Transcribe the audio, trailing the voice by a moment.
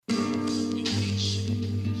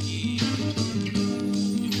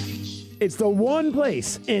It's the one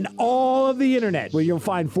place in all of the internet where you'll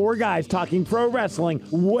find four guys talking pro wrestling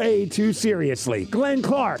way too seriously. Glenn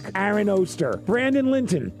Clark, Aaron Oster, Brandon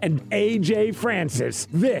Linton, and AJ Francis.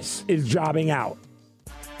 This is Jobbing Out.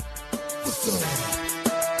 What's up?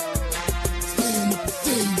 Stand up and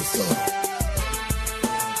say what's up.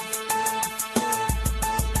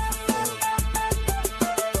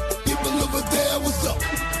 People over there, what's up?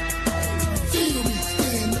 Feel me,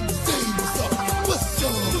 stand up and say what's up.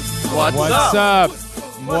 What's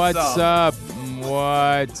up?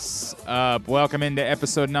 What's up? Welcome into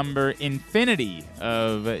episode number infinity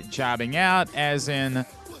of Jobbing Out, as in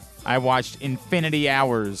I watched infinity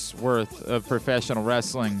hours worth of professional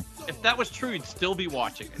wrestling. If that was true, you'd still be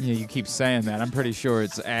watching it. Yeah, you keep saying that. I'm pretty sure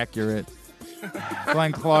it's accurate.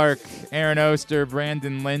 Glenn Clark, Aaron Oster,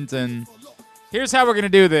 Brandon Linton. Here's how we're going to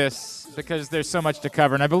do this, because there's so much to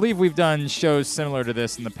cover, and I believe we've done shows similar to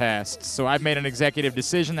this in the past. So I've made an executive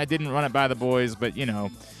decision. I didn't run it by the boys, but, you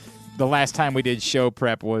know, the last time we did show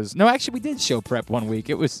prep was... No, actually, we did show prep one week.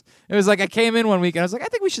 It was like I came in one week, and I was like, I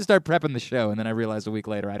think we should start prepping the show. And then I realized a week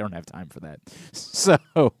later I don't have time for that. So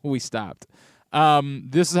we stopped.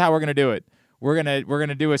 This is how we're going to do it. We're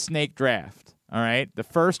gonna do a snake draft, all right? The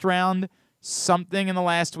first round, something in the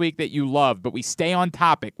last week that you loved, but we stay on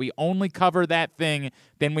topic. We only cover that thing,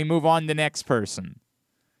 then we move on to the next person.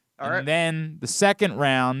 All right. And then the second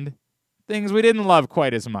round, things we didn't love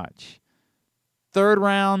quite as much. Third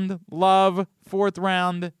round, love. Fourth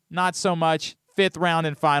round, not so much. Fifth round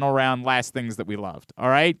and final round, last things that we loved. All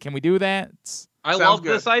right? Can we do that? I Sounds love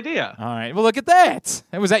good. this idea. All right. Well, look at that.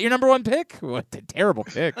 Was that your number one pick? What a terrible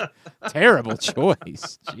pick. Terrible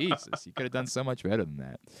choice. Jesus, you could have done so much better than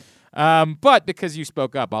that. But because you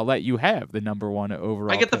spoke up, I'll let you have the number one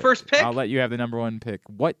overall I get the pick. first pick? I'll let you have the number one pick.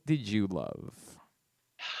 What did you love?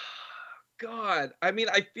 God, I mean,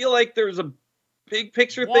 I feel like there's a big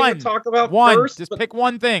picture thing One. to talk about One. first. Just but pick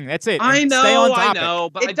one thing. That's it. I And stay on know,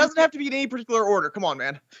 topic. but It doesn't have to be in any particular order. Come on,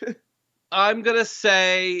 man. I'm gonna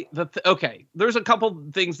say that. Okay, there's a couple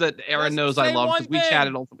things that Aaron Just knows I say love one because we thing.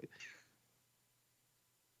 chatted ultimately.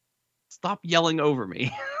 Stop yelling over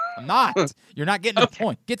me. I'm not. You're not getting to the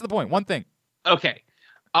point. Get to the point. One thing. Okay,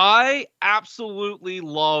 I absolutely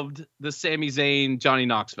loved the Sami Zayn Johnny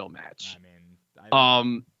Knoxville match. I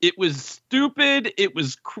mean, It was stupid. It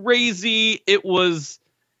was crazy. It was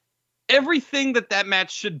everything that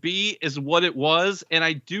match should be is what it was. And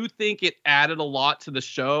I do think it added a lot to the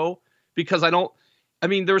show because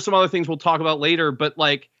there were some other things we'll talk about later, but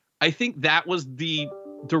like, I think that was the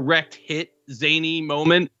direct hit zany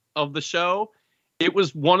moment of the show. It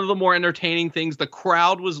was one of the more entertaining things. The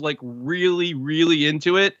crowd was like really, really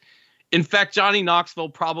into it. In fact, Johnny Knoxville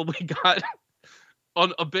probably got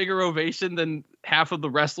on a bigger ovation than half of the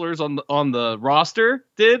wrestlers on the roster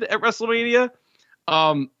did at WrestleMania.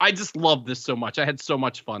 I just loved this so much. I had so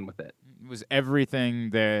much fun with it. it was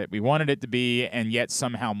everything that we wanted it to be, and yet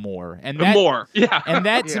somehow more. And Yeah. And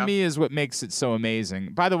that to Yeah. me is what makes it so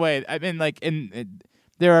amazing. By the way, I mean, like,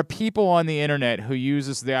 there are people on the internet who use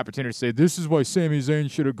this as the opportunity to say, this is why Sami Zayn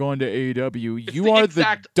should have gone to AEW. You the are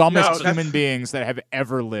exact- the dumbest No, that's- human beings that have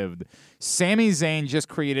ever lived. Sami Zayn just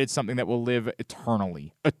created something that will live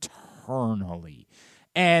eternally. Eternally.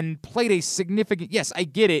 And played a significant... Yes, I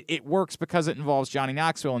get it. It works because it involves Johnny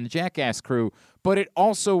Knoxville and the Jackass crew, but it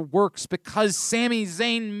also works because Sami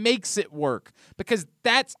Zayn makes it work. Because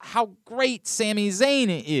that's how great Sami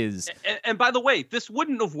Zayn is. And by the way, this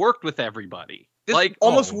wouldn't have worked with everybody. This like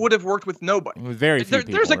almost would have worked with nobody. With very few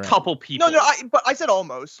people, there's a right? couple people. No, but I said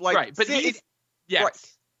almost. Like, right, but see, yes.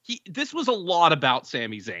 right. This was a lot about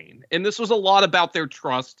Sami Zayn, and this was a lot about their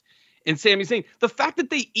trust in Sami Zayn. The fact that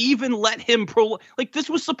they even let him this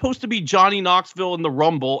was supposed to be Johnny Knoxville in the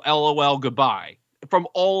Rumble, LOL, goodbye, from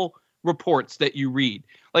all reports that you read.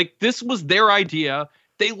 Like, this was their idea.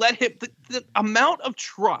 They let him, the amount of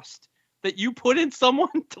trust that you put in someone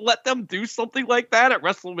to let them do something like that at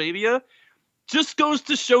WrestleMania just goes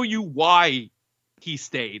to show you why he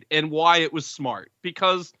stayed and why it was smart.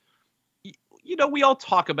 Because, we all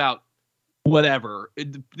talk about whatever.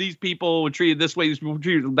 These people were treated this way, these people were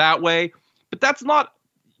treated that way. But that's not,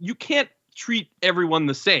 you can't treat everyone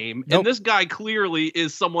the same. Nope. And this guy clearly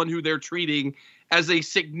is someone who they're treating as a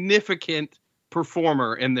significant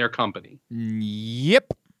performer in their company.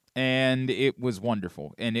 Yep. And it was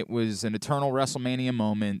wonderful. And it was an eternal WrestleMania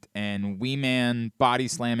moment. And Wee Man body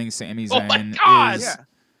slamming Sami Zayn Oh my God! is... Yeah.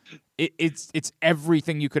 It's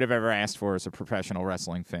everything you could have ever asked for as a professional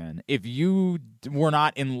wrestling fan. If you were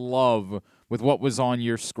not in love with what was on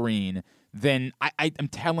your screen, then I'm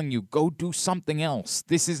telling you, go do something else.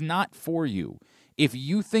 This is not for you. If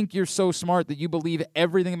you think you're so smart that you believe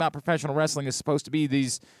everything about professional wrestling is supposed to be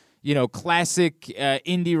these classic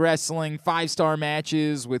indie wrestling 5-star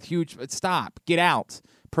matches with huge. Stop. Get out.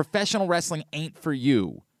 Professional wrestling ain't for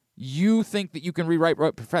you. You think that you can rewrite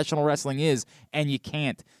what professional wrestling is, and you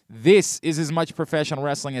can't. This is as much professional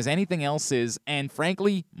wrestling as anything else is, and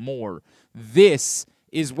frankly, more. This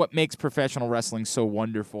is what makes professional wrestling so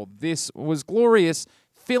wonderful. This was glorious,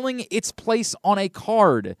 filling its place on a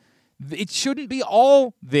card. It shouldn't be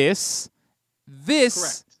all this.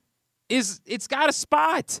 This Correct. it's got a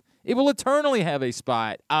spot. It will eternally have a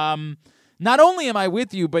spot. Not only am I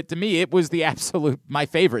with you, but to me, it was my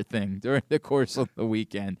favorite thing during the course of the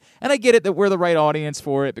weekend. And I get it that we're the right audience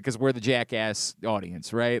for it because we're the Jackass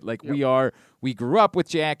audience, right? Like we grew up with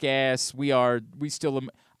Jackass.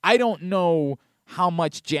 I don't know how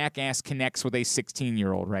much Jackass connects with a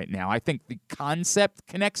 16-year-old right now. I think the concept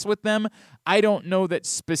connects with them. I don't know that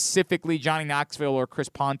specifically Johnny Knoxville or Chris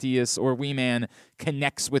Pontius or Wee Man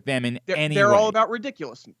connects with them in any way. They're all about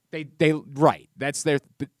ridiculous. They right. That's their.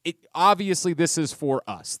 Obviously, this is for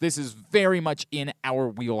us. This is very much in our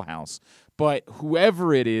wheelhouse. But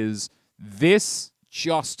whoever it is, this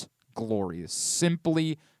just glorious.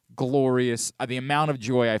 Simply glorious. The amount of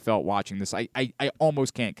joy I felt watching this, I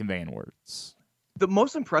almost can't convey in words. The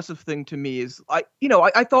most impressive thing to me is I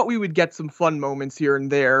thought we would get some fun moments here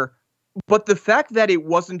and there, but the fact that it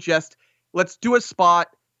wasn't just let's do a spot,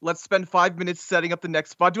 let's spend 5 minutes setting up the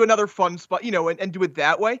next spot, do another fun spot, and do it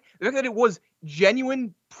that way. The fact that it was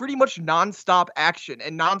genuine, pretty much nonstop action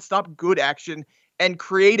and nonstop good action and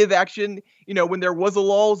creative action. When there was a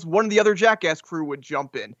lulls, one of the other Jackass crew would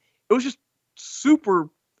jump in. It was just super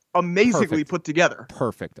amazingly put together.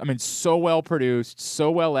 Perfect. I mean, so well produced,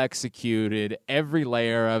 so well executed, every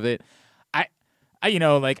layer of it. I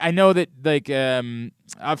know that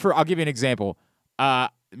I'll give you an example. I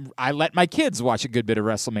let my kids watch a good bit of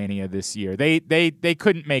WrestleMania this year. They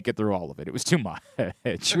couldn't make it through all of it. It was too much.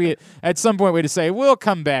 At some point we had to say we'll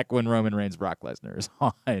come back when Roman Reigns Brock Lesnar is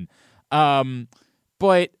on.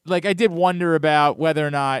 But I did wonder about whether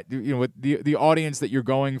or not with the audience that you're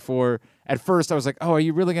going for. At first, I was like, "Oh, are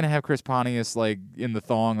you really going to have Chris Pontius in the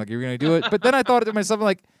thong? You're going to do it?" But then I thought to myself,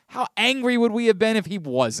 how angry would we have been if he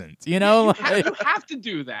wasn't? You have to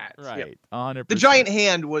do that, right? 100%. The giant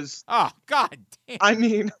hand was. Oh God damn! I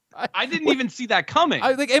mean, I didn't even see that coming.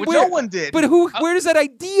 No one did. But where does that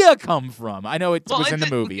idea come from? I know it was in the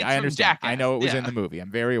movie. It's I understand. Jackass. I know it was in the movie.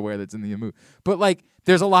 I'm very aware that it's in the movie. But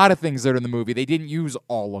there's a lot of things that are in the movie. They didn't use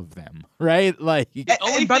all of them, right? The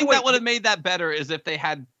only thing that would have made that better is if they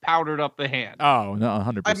had powdered up the hand. Oh no,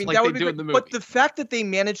 100%. I mean, like that would they be do in the movie. But the fact that they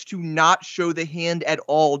managed to not show the hand at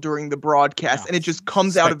all during the broadcast, and it just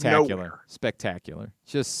comes out of nowhere. Spectacular.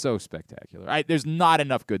 Just so spectacular. There's not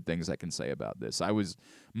enough good things I can say about this.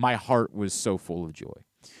 My heart was so full of joy.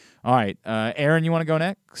 All right, Aaron, you want to go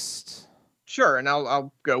next? Sure, and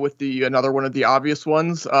I'll go with another one of the obvious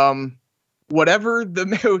ones. Whatever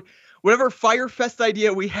Fyre Fest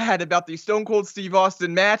idea we had about the Stone Cold Steve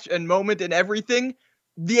Austin match and moment and everything,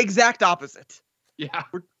 the exact opposite. Yeah,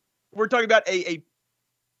 we're talking about a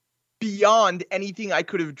beyond anything I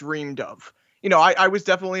could have dreamed of. I was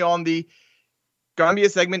definitely on the gonna be a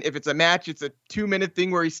segment. If it's a match, it's a 2-minute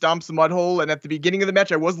thing where he stomps a mud hole. And at the beginning of the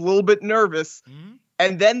match, I was a little bit nervous. Mm-hmm.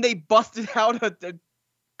 And then they busted out a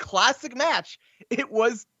classic match. It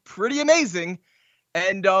was pretty amazing.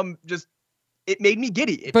 And it made me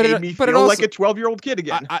giddy. It made me feel like a 12-year-old kid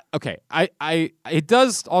again. It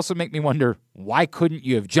does also make me wonder, why couldn't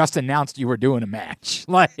you have just announced you were doing a match?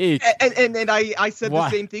 And I said the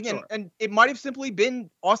same thing, sure. and it might have simply been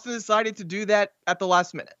Austin decided to do that at the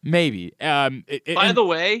last minute. Maybe. By the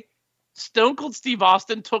way, Stone Cold Steve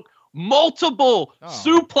Austin took multiple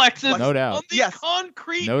suplexes no doubt. on the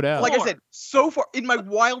concrete. No doubt. Like I said, so far in my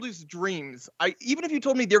wildest dreams, even if you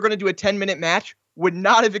told me they're going to do a 10-minute match, would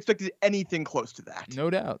not have expected anything close to that. No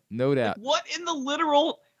doubt. No doubt. What in the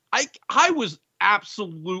literal? I was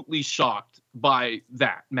absolutely shocked by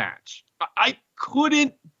that match. I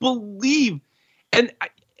couldn't believe, and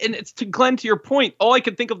it's to Glenn, to your point, all I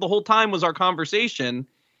could think of the whole time was our conversation,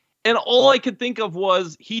 and all I could think of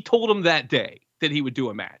was he told him that day that he would do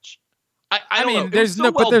a match. I mean, there's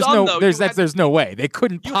no way they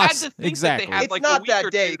couldn't possibly. Exactly. It's not that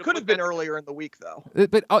day. It could have been earlier in the week, though.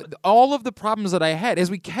 But all of the problems that I had, as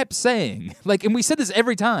we kept saying, and we said this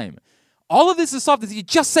every time, all of this is soft. You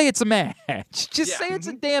just say it's a match. Just say it's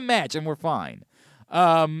a damn match, and we're fine.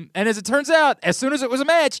 And as it turns out, as soon as it was a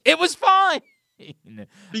match, it was fine.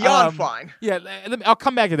 Beyond fine. Yeah, I'll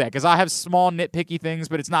come back to that because I have small nitpicky things,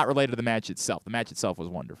 but it's not related to the match itself. The match itself was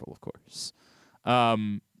wonderful, of course.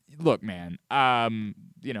 Look, man,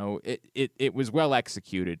 it was well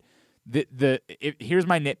executed. Here's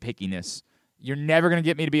my nitpickiness. You're never going to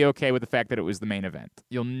get me to be okay with the fact that it was the main event.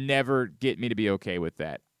 You'll never get me to be okay with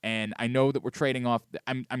that. And I know that we're trading off.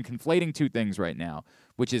 I'm conflating two things right now,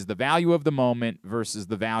 which is the value of the moment versus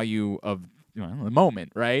the value of the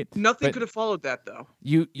moment, right? Nothing could have followed that, though.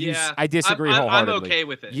 I disagree wholeheartedly. I'm okay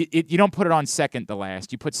with it. You don't put it on second to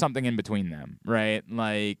last. You put something in between them, right?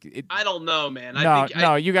 Like I don't know, man.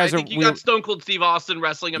 You guys you got Stone Cold Steve Austin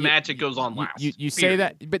wrestling a match. It goes on last. You say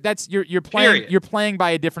that, but that's you're playing. Period. You're playing by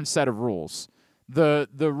a different set of rules. The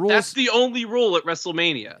rules. That's the only rule at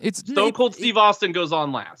WrestleMania. Stone Cold Steve Austin goes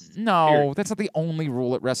on last. No, period. That's not the only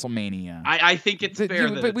rule at WrestleMania. I think it's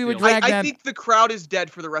fair. But we would drag I think the crowd is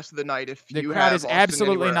dead for the rest of the night. If the you crowd have is Austin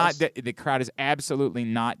absolutely not dead. the crowd is absolutely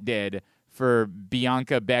not dead for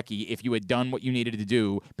Bianca Becky if you had done what you needed to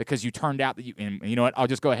do because you turned out that you know what, I'll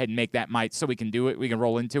just go ahead and make that so we can do it. We can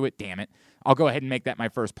roll into it. Damn it. I'll go ahead and make that my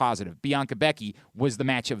first positive. Bianca Becky was the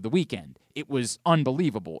match of the weekend. It was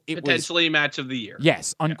unbelievable. It potentially match of the year.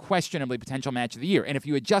 Yes, unquestionably potential match of the year. And if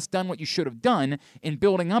you had just done what you should have done in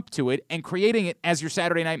building up to it and creating it as your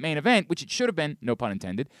Saturday night main event, which it should have been, no pun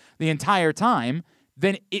intended, the entire time,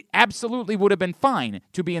 then it absolutely would have been fine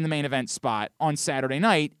to be in the main event spot on Saturday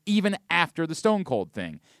night, even after the Stone Cold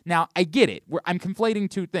thing. Now, I get it. I'm conflating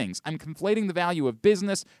two things. I'm conflating the value of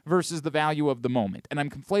business versus the value of the moment. And I'm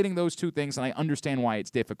conflating those two things, and I understand why it's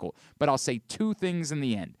difficult. But I'll say two things in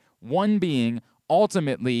the end. One being,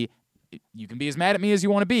 ultimately, you can be as mad at me as you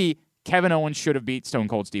want to be, Kevin Owens should have beat Stone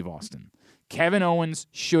Cold Steve Austin. Kevin Owens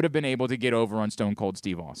should have been able to get over on Stone Cold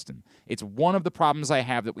Steve Austin. It's one of the problems I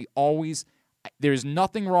have that we always... There's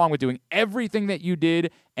nothing wrong with doing everything that you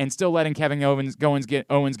did and still letting Kevin Owens get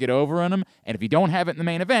over on him. And if you don't have it in the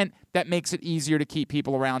main event, that makes it easier to keep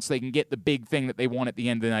people around so they can get the big thing that they want at the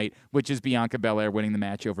end of the night, which is Bianca Belair winning the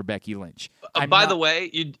match over Becky Lynch. By the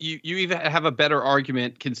way, you even have a better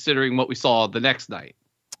argument considering what we saw the next night.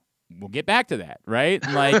 We'll get back to that, right?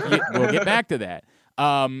 We'll get back to that.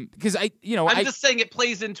 Because I'm just saying it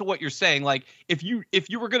plays into what you're saying. Like if you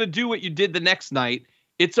were going to do what you did the next night,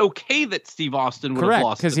 it's okay that Steve Austin would have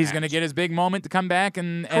lost because he's going to get his big moment to come back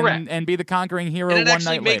and be the conquering hero and it one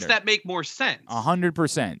actually night makes later. That make more sense.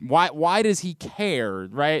 100%. Why does he care,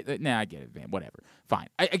 right? Nah, I get it, man. Whatever. Fine.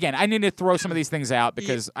 I need to throw some of these things out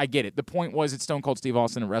because I get it. The point was it's Stone Cold Steve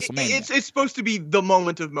Austin at WrestleMania. It's supposed to be the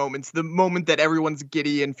moment of moments, the moment that everyone's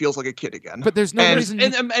giddy and feels like a kid again. But there's no reason.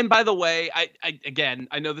 And by the way,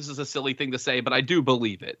 I know this is a silly thing to say, but I do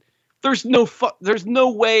believe it. There's no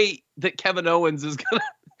way that Kevin Owens is gonna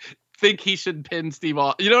think he should pin Steve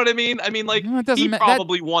Austin. You know what I mean? I mean, like he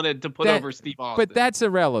probably wanted to put over Steve Austin. But that's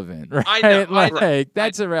irrelevant, right? I know.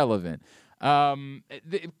 That's irrelevant.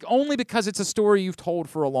 Only because it's a story you've told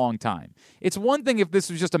for a long time. It's one thing if this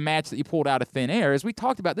was just a match that you pulled out of thin air. As we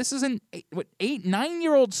talked about, this is an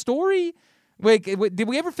 8-9-year-old story. Wait, did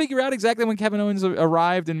we ever figure out exactly when Kevin Owens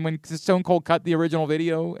arrived and when Stone Cold cut the original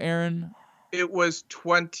video, Aaron? It was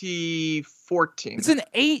 2014. It's an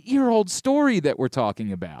 8-year-old story that we're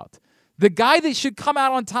talking about. The guy that should come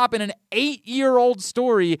out on top in an 8-year-old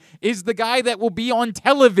story is the guy that will be on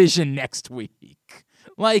television next week.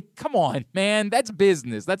 Like, come on, man. That's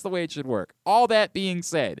business. That's the way it should work. All that being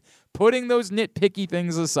said, putting those nitpicky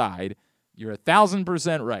things aside, you're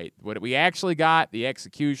 1,000% right. What we actually got, the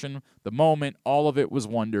execution, the moment, all of it was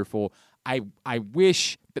wonderful. I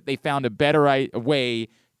wish that they found a better way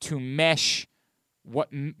to mesh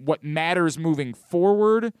what matters moving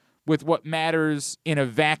forward with what matters in a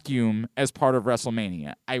vacuum as part of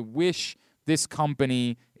WrestleMania. I wish this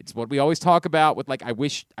company, it's what we always talk about with I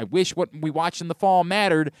wish what we watched in the fall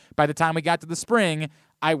mattered by the time we got to the spring.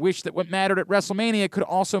 I wish that what mattered at WrestleMania could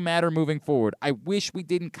also matter moving forward. I wish we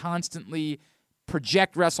didn't constantly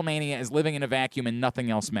project WrestleMania as living in a vacuum and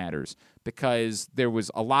nothing else matters, because there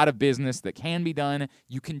was a lot of business that can be done.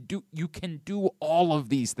 You can do all of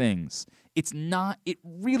these things. It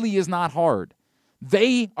really is not hard.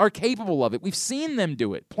 They are capable of it. We've seen them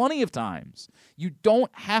do it plenty of times. You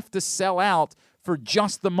don't have to sell out for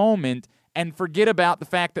just the moment and forget about the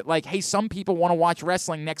fact that hey, some people want to watch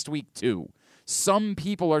wrestling next week too. Some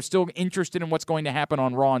people are still interested in what's going to happen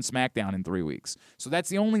on Raw and SmackDown in 3 weeks. So that's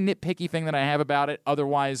the only nitpicky thing that I have about it.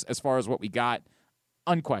 Otherwise, as far as what we got,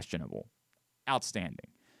 unquestionable. Outstanding.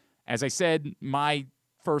 As I said, my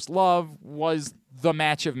first love was the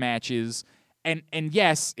match of matches. And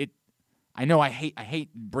yes, I know I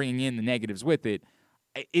hate bringing in the negatives with it.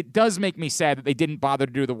 It does make me sad that they didn't bother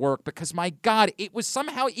to do the work because, my God, it was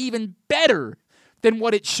somehow even better than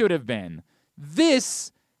what it should have been.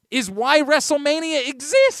 This is why WrestleMania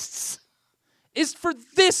exists, is for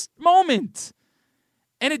this moment.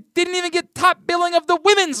 And it didn't even get top billing of the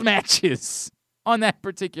women's matches on that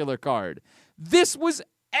particular card. This was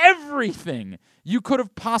everything you could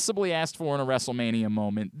have possibly asked for in a WrestleMania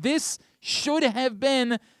moment. This should have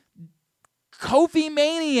been Kofi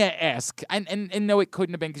Mania-esque. And no, it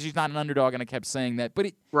couldn't have been because she's not an underdog, and I kept saying that. But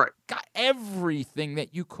it got everything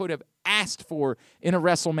that you could have asked for in a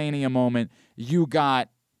WrestleMania moment. You got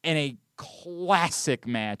in a classic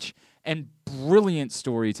match and brilliant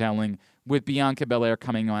storytelling with Bianca Belair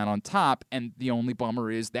coming out on top. And the only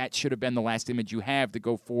bummer is that should have been the last image you have to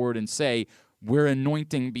go forward and say, we're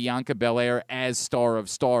anointing Bianca Belair as Star of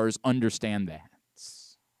Stars. Understand that.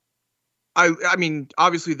 I mean,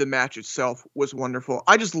 obviously the match itself was wonderful.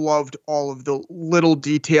 I just loved all of the little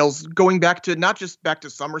details going back to not just back to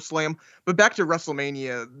SummerSlam, but back to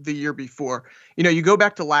WrestleMania the year before. You know, you go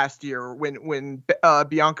back to last year when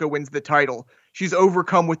Bianca wins the title. She's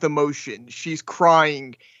overcome with emotion. She's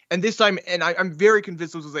crying. And this time, and I'm very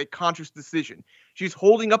convinced this was a conscious decision. She's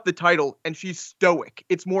holding up the title and she's stoic.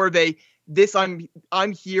 It's more of a,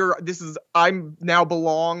 I'm here. I'm now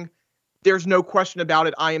belong. There's no question about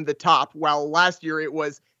it. I am the top. While last year it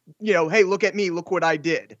was, you know, hey, look at me. Look what I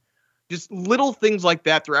did. Just little things like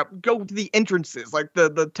that throughout. Go to the entrances, like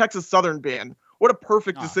the Texas Southern Band. What a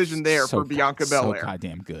perfect decision there for Bianca Belair. So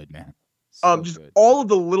goddamn good, man. Just good. All of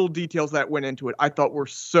the little details that went into it, I thought were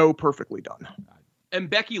so perfectly done. And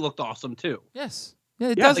Becky looked awesome too. Yes. Yeah,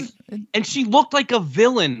 it does. And she looked like a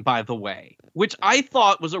villain, by the way, which I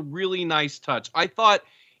thought was a really nice touch. I thought,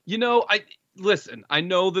 you know, listen, I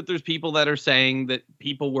know that there's people that are saying that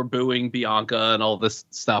people were booing Bianca and all this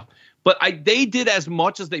stuff, but they did as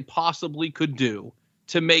much as they possibly could do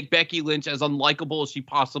to make Becky Lynch as unlikable as she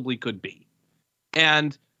possibly could be.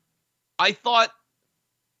 And I thought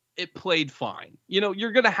it played fine. You know,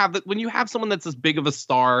 you're going to have that when you have someone that's as big of a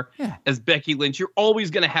star as Becky Lynch, you're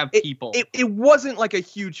always going to have people. It wasn't like a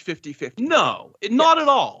huge 50-50. No, not at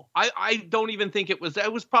all. I don't even think it was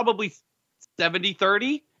probably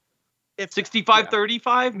 70-30.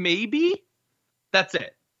 65-35, maybe. That's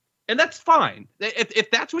it. And that's fine.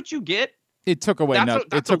 If that's what you get, it took away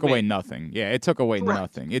away nothing. Yeah, it took away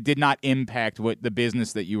nothing. It did not impact the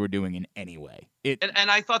business that you were doing in any way. And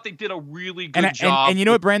I thought they did a really good job. And you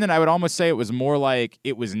know what, Brandon? I would almost say it was more like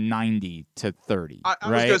it was 90-30. I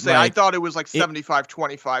was going to say, I thought it was like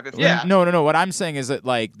 75-25. Yeah. No. What I'm saying is that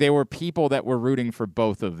like there were people that were rooting for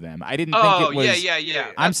both of them. I didn't think it was.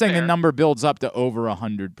 Yeah. I'm saying the number builds up to over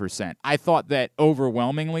 100%. I thought that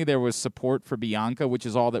overwhelmingly there was support for Bianca, which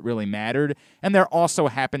is all that really mattered. And there also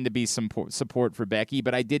happened to be some support for Becky,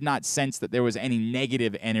 but I did not sense that there was any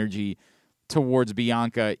negative energy towards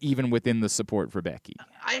Bianca, even within the support for Becky.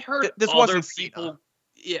 I heard other people.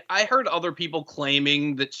 Yeah, I heard other people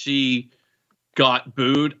claiming that she got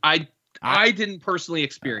booed. I didn't personally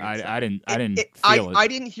experience it. I didn't feel it. I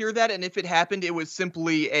didn't hear that, and if it happened, it was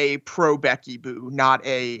simply a pro Becky boo, not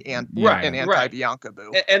an anti Bianca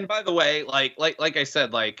boo. And by the way, like I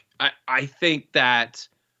said, like I think that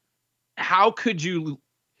how could you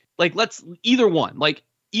let's either one, like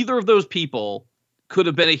either of those people could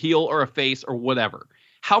have been a heel or a face or whatever.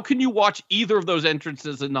 How can you watch either of those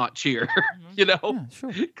entrances and not cheer? You know? Yeah,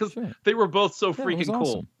 sure. Because they were both so freaking cool.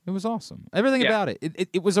 Awesome. It was awesome. Everything about it.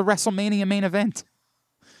 It was a WrestleMania main event.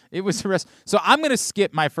 It was so I'm going to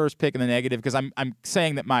skip my first pick in the negative because I'm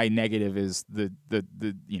saying that my negative is the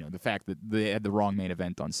fact that they had the wrong main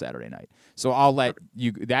event on Saturday night. So I'll let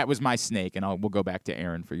you. That was my snake, and we'll go back to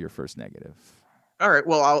Aaron for your first negative. All right.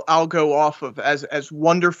 Well, I'll go off of as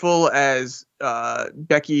wonderful as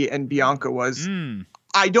Becky and Bianca was.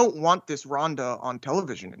 I don't want this Ronda on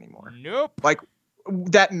television anymore. Nope. Like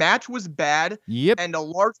that match was bad. Yep. And a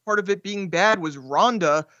large part of it being bad was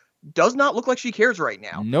Ronda does not look like she cares right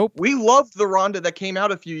now. Nope. We loved the Ronda that came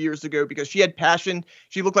out a few years ago because she had passion.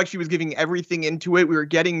 She looked like she was giving everything into it. We were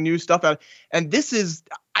getting new stuff out. And this is,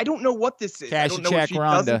 I don't know what this is. Cash I don't know check what she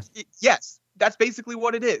Ronda. Yes, that's basically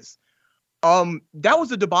what it is. That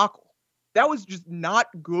was a debacle. That was just not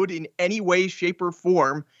good in any way, shape, or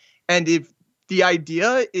form. And if the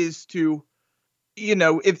idea is to,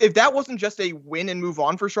 if that wasn't just a win and move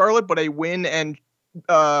on for Charlotte, but a win and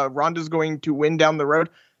Ronda's going to win down the road,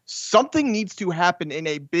 something needs to happen in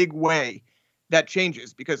a big way that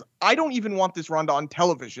changes, because I don't even want this Ronda on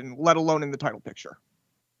television, let alone in the title picture.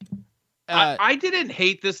 I didn't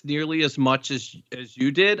hate this nearly as much as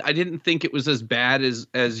you did. I didn't think it was as bad as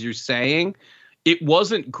you're saying. It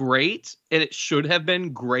wasn't great, and it should have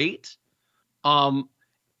been great.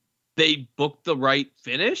 They booked the right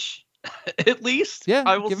finish, at least. Yeah,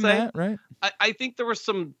 I will say that, right. I think there was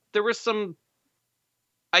some.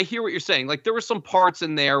 I hear what you're saying. Like there were some parts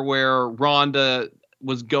in there where Ronda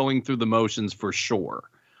was going through the motions for sure.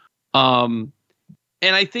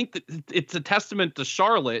 And I think that it's a testament to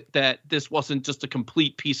Charlotte that this wasn't just a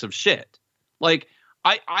complete piece of shit. Like,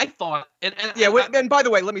 I thought, and by the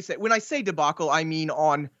way, let me say, when I say debacle, I mean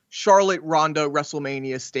on Charlotte Ronda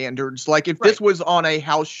WrestleMania standards. Like, if this was on a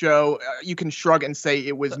house show, you can shrug and say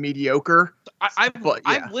it was mediocre.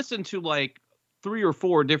 I've listened to like 3 or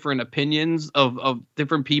 4 different opinions of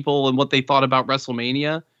different people and what they thought about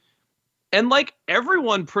WrestleMania. And like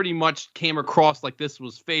everyone pretty much came across like this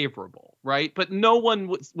was favorable, right? But no one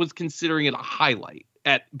was considering it a highlight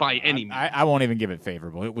by any means. I won't even give it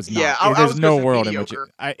favorable. It was not. Yeah, There's no world mediocre.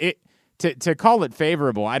 In which to call it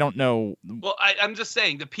favorable. I don't know. Well, I'm just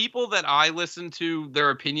saying the people that I listened to their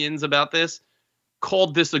opinions about this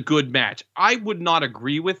called this a good match. I would not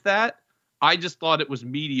agree with that. I just thought it was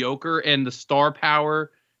mediocre, and the star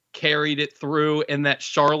power carried it through, and that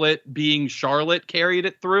Charlotte being Charlotte carried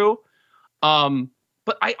it through.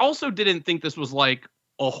 But I also didn't think this was like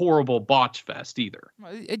a horrible botch fest either.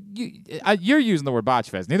 You're using the word botch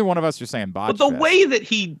fest. Neither one of us are saying botch. But the way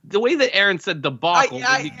that Aaron said debacle,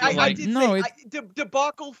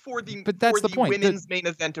 debacle for the point. Women's main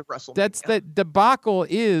event of WrestleMania. That's the debacle.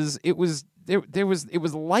 It was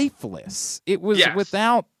lifeless. It was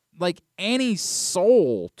without like any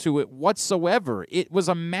soul to it whatsoever. It was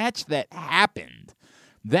a match that happened.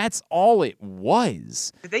 That's all it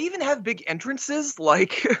was. Did they even have big entrances?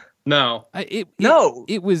 Like, no.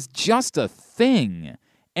 It was just a thing.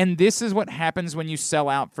 And this is what happens when you sell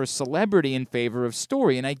out for celebrity in favor of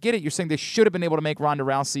story. And I get it. You're saying they should have been able to make Ronda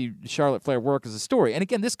Rousey, Charlotte Flair work as a story. And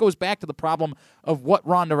again, this goes back to the problem of what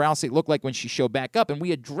Ronda Rousey looked like when she showed back up. And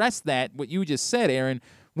we addressed that, what you just said, Aaron.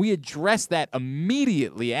 We addressed that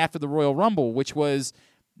immediately after the Royal Rumble, which was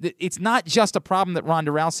it's not just a problem that Ronda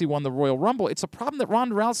Rousey won the Royal Rumble. It's a problem that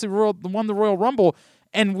Ronda Rousey won the Royal Rumble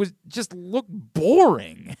and was just looked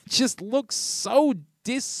boring. Just looked so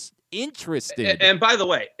disinterested. And by the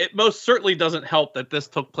way, it most certainly doesn't help that this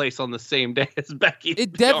took place on the same day as Becky.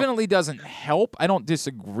 It definitely doesn't help. I don't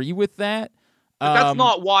disagree with that. But that's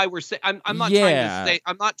not why we're saying. I'm not trying to say.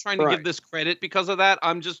 I'm not trying to give this credit because of that.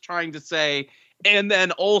 I'm just trying to say. And then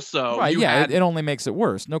also, it only makes it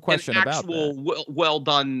worse. No question about that. An actual well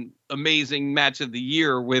done, amazing match of the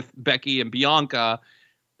year with Becky and Bianca,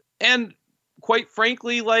 and quite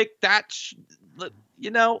frankly, like that,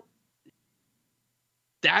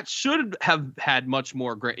 that should have had much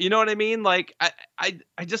more great. You know what I mean? Like I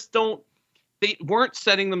just don't. They weren't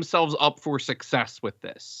setting themselves up for success with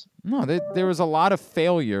this. No, there was a lot of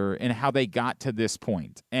failure in how they got to this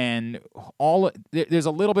point. And there's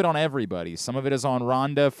a little bit on everybody. Some of it is on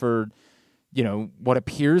Ronda for, what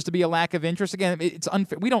appears to be a lack of interest. Again, it's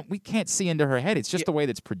unfair. We can't see into her head. It's just the way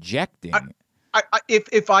that's projecting.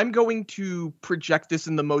 If I'm going to project this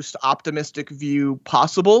in the most optimistic view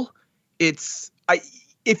possible,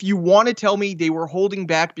 if you want to tell me they were holding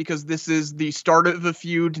back because this is the start of a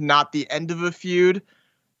feud, not the end of a feud,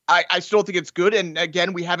 I still think it's good. And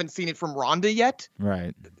again, we haven't seen it from Ronda yet.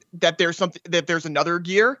 Right. That there's another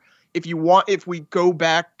gear. If we go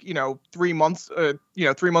back, 3 months,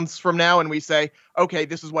 3 months from now and we say, okay,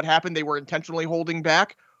 this is what happened. They were intentionally holding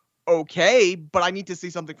back. Okay. But I need to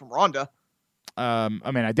see something from Ronda.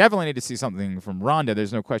 I definitely need to see something from Ronda.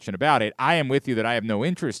 There's no question about it. I am with you that I have no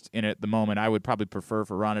interest in it at the moment. I would probably prefer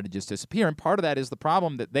for Ronda to just disappear. And part of that is the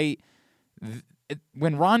problem that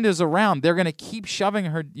when Ronda's around, they're going to keep shoving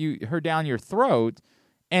her down your throat,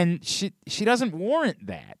 and she doesn't warrant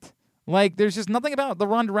that. Like, there's just nothing about the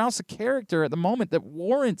Ronda Rousey character at the moment that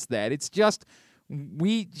warrants that. It's just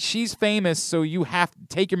she's famous, so you have to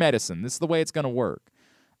take your medicine. This is the way it's going to work.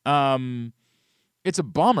 It's a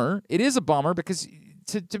bummer. It is a bummer because,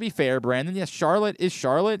 to be fair, Brandon, yes, Charlotte is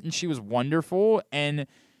Charlotte, and she was wonderful, and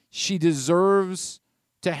she deserves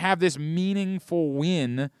to have this meaningful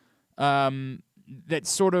win that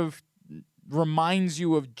sort of reminds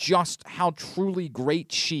you of just how truly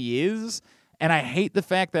great she is. And I hate the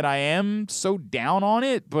fact that I am so down on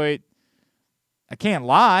it, but I can't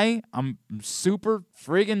lie. I'm super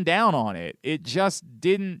friggin' down on it. It just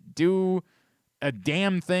didn't do a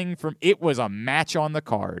damn thing it was a match on the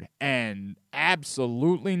card, and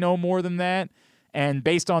absolutely no more than that. And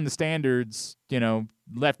based on the standards,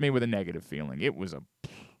 left me with a negative feeling. It was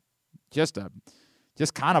just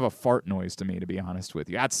kind of a fart noise to me, to be honest with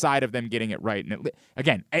you, outside of them getting it right. And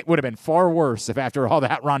it would have been far worse if after all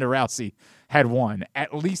that Ronda Rousey had won.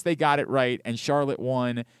 At least they got it right, and Charlotte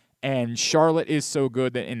won. And Charlotte is so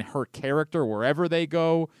good that in her character, wherever they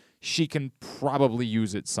go, she can probably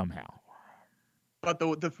use it somehow. But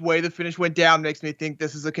the way the finish went down makes me think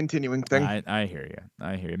this is a continuing thing. I hear you.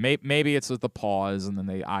 Maybe it's with the pause and then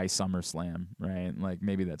they eye SummerSlam, right? Like,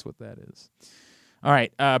 maybe that's what that is. All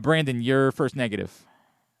right, Brandon, your first negative.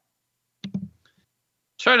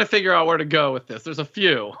 Trying to figure out where to go with this. There's a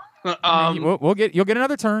few. You'll get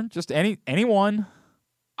another turn. Just any one.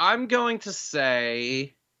 I'm going to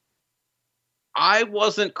say I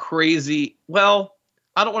wasn't crazy. Well,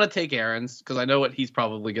 I don't want to take Aaron's because I know what he's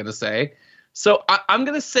probably going to say. So I'm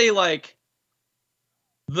going to say like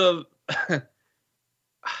the.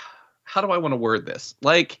 How do I want to word this?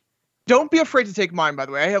 Like, don't be afraid to take mine. By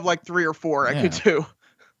the way, I have like 3 or 4 I could do.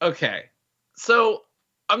 Okay, so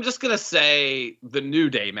I'm just gonna say the New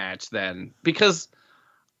Day match then, because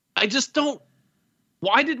I just don't.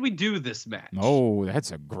 Why did we do this match? Oh,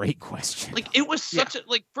 that's a great question. Like, it was such a,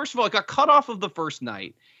 like, first of all, it got cut off of the first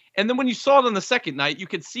night. And then when you saw it on the second night, you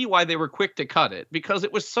could see why they were quick to cut it, because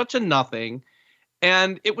it was such a nothing.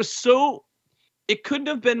 And it was so, it couldn't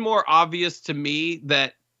have been more obvious to me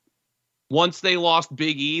that once they lost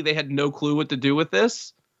Big E, they had no clue what to do with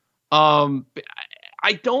this.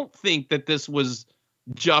 I don't think that this was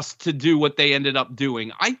just to do what they ended up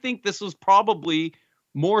doing. I think this was probably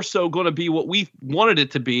more so going to be what we wanted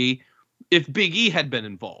it to be if Big E had been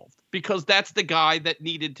involved, because that's the guy that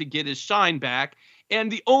needed to get his shine back.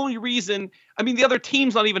 And the only reason, I mean, the other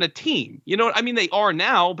team's not even a team. You know what I mean? They are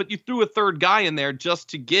now, but you threw a third guy in there just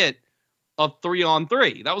to get a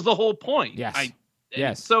 3-on-3. That was the whole point. Yes.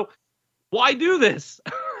 Yes. So why do this?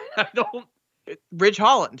 I don't. Ridge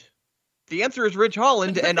Holland. The answer is Ridge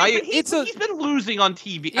Holland, and he's been losing on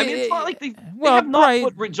TV. I mean, it's not like they have not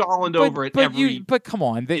put Ridge Holland over it every. But come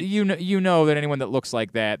on, you know that anyone that looks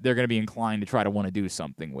like that, they're going to be inclined to try to want to do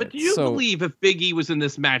something with. But do you believe if Big E was in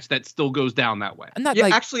this match, that still goes down that way?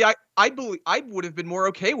 Actually, I believe I would have been more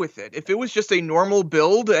okay with it if it was just a normal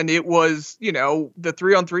build and it was, the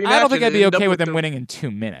 3-on-3 match. I don't think I'd be okay with them winning in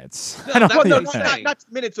 2 minutes. No, not 2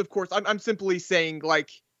 minutes, of course. I'm simply saying,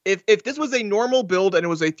 like, if this was a normal build and it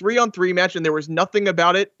was a 3-on-3 match and there was nothing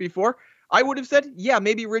about it before, I would have said, yeah,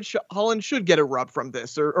 maybe Ridge Holland should get a rub from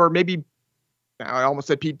this, or maybe, I almost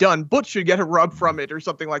said Pete Dunne, Butch should get a rub from it or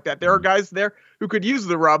something like that. There are guys there who could use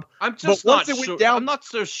the rub. I'm just not sure. I'm not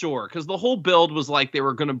so sure, because the whole build was like they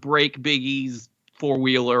were going to break Big E's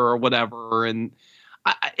 4-wheeler or whatever, and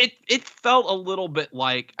it felt a little bit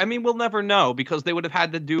like, I mean, we'll never know, because they would have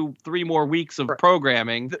had to do 3 more weeks of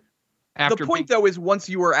programming. The point, though, is once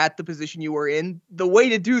you were at the position you were in, the way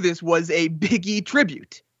to do this was a Big E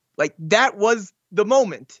tribute. Like, that was the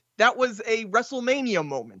moment. That was a WrestleMania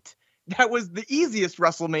moment. That was the easiest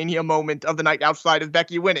WrestleMania moment of the night outside of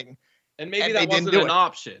Becky winning. And maybe that wasn't an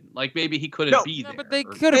option. Like, maybe he couldn't be there. But they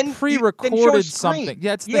could have pre-recorded something.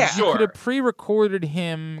 Yeah, you could have pre-recorded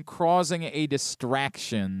him causing a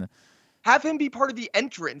distraction. Have him be part of the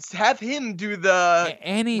entrance. Have him do the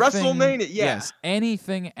WrestleMania. Yeah. Yes,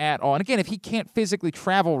 anything at all. And again, if he can't physically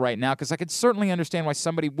travel right now, because I could certainly understand why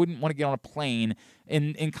somebody wouldn't want to get on a plane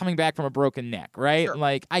in coming back from a broken neck, right? Sure.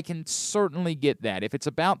 Like, I can certainly get that. If it's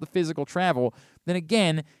about the physical travel, then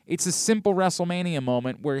again, it's a simple WrestleMania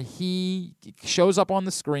moment where he shows up on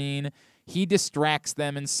the screen, he distracts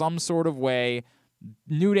them in some sort of way,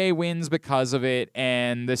 New Day wins because of it,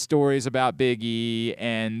 and the story's about Big E,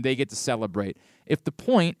 and they get to celebrate. If the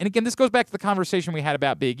point, and again, this goes back to the conversation we had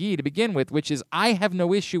about Big E to begin with, which is I have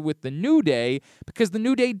no issue with the New Day, because the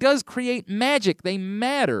New Day does create magic. They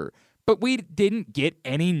matter. But we didn't get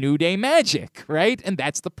any New Day magic, right? And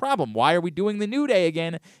that's the problem. Why are we doing the New Day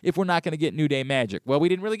again if we're not going to get New Day magic? Well, we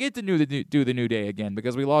didn't really get to do the New Day again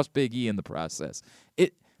because we lost Big E in the process.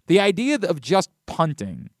 The idea of just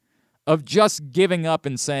punting, of just giving up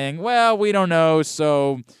and saying, well, we don't know,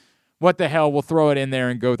 so what the hell, we'll throw it in there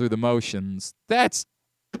and go through the motions. That's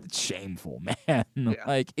shameful, man. Yeah.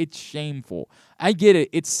 Like, it's shameful. I get it.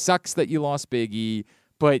 It sucks that you lost Big E,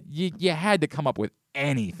 but you had to come up with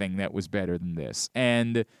anything that was better than this.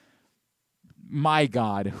 And my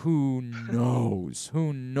God, who knows?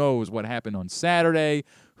 Who knows what happened on Saturday?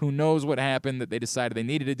 Who knows what happened that they decided they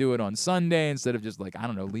needed to do it on Sunday instead of just, like, I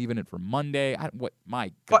don't know, leaving it for Monday?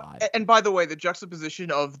 My God. And by the way, the juxtaposition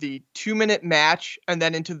of the 2-minute match and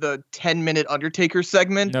then into the 10-minute Undertaker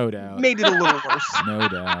segment, no doubt, made it a little worse. No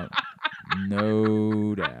doubt.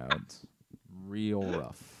 No doubt. Real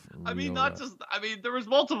rough. I mean, there was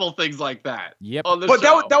multiple things like that. Yep. On the but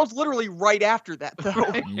show. that was literally right after that,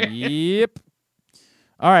 though. Yep.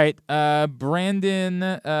 All right,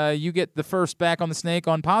 Brandon, you get the first back on the snake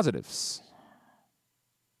on positives.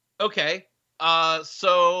 Okay.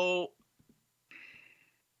 So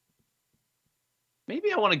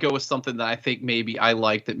maybe I want to go with something that I think maybe I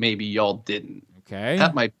liked that maybe y'all didn't. Okay.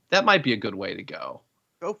 That might be a good way to go.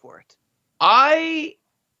 Go for it.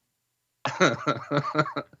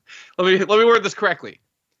 let me word this correctly.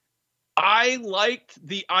 I liked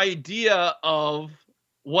the idea of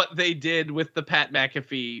what they did with the Pat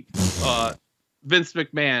McAfee Vince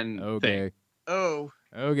McMahon Okay. thing. Oh,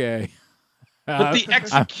 Okay. But the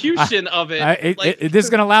execution of it, this is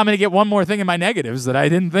going to allow me to get one more thing in my negatives that I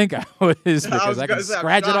didn't think I was because I can gonna say, I'm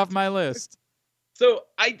scratch it off shocked. my list. so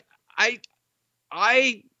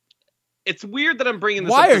it's weird that I'm bringing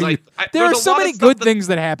this Why up. 'cause are you? I, There are there's a so lot of many stuff good that- things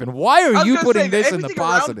that happen. Why I are was you gonna putting say, this in the everything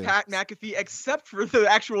around positive? Pat McAfee, except for the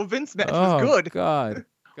actual Vince match, Oh was good. God.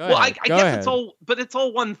 Go Well, ahead. I Go guess ahead. it's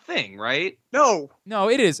all one thing, right? No, No,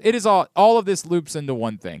 it is. It is all of this loops into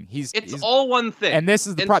one thing. He's All one thing. and this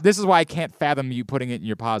is the this is why I can't fathom you putting it in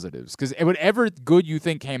your positives because whatever good you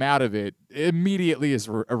think came out of it immediately is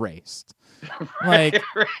erased. Like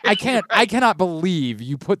I cannot believe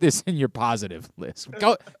you put this in your positive list.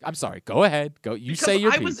 Go. I'm sorry. Go ahead. Go. You Because say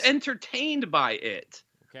your I piece. was entertained by it.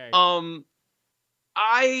 Okay.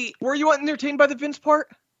 were you entertained by the Vince part?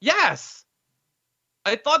 Yes.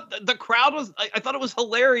 I thought the crowd was. I thought it was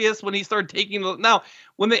hilarious when he started taking the. Now,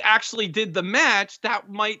 when they actually did the match, that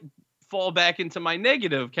might fall back into my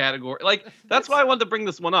negative category. Like that's why I wanted to bring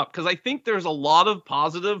this one up because I think there's a lot of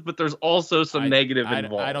positive, but there's also some negative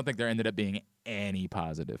involved. I don't think there ended up being any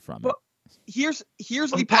positive from But- Here's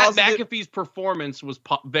the Pat positive. McAfee's performance was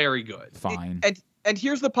very good. it. Fine. And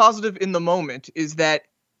here's the positive in the moment is that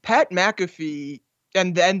Pat McAfee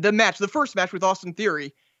and then the match, the first match with Austin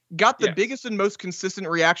Theory, got the Yes. biggest and most consistent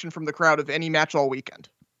reaction from the crowd of any match all weekend.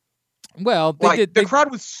 Well, The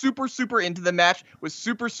crowd was super into the match, was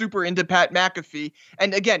super into Pat McAfee.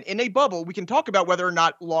 And again, in a bubble, we can talk about whether or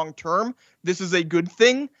not long term this is a good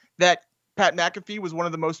thing that Pat McAfee was one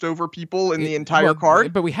of the most over people in the entire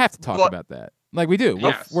card. But we have to talk But- about that. Like we do.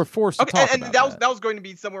 Yes. We're forced to Okay, talk and about that was going to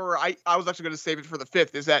be somewhere where I was actually going to save it for the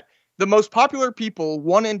fifth. Is that the most popular people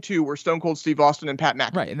 1 and 2 were Stone Cold Steve Austin and Pat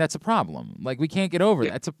McAfee. Right, and that's a problem. Like we can't get over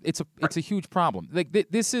Yeah. that. It's a huge problem. Like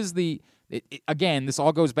this is again. This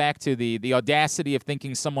all goes back to the audacity of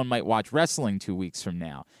thinking someone might watch wrestling 2 weeks from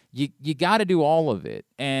now. You got to do all of it,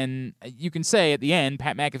 and you can say at the end,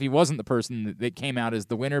 Pat McAfee wasn't the person that came out as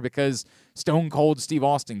the winner because Stone Cold Steve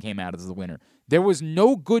Austin came out as the winner. There was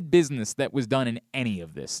no good business that was done in any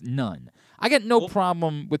of this. None. I got no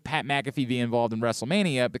problem with Pat McAfee being involved in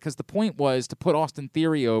WrestleMania because the point was to put Austin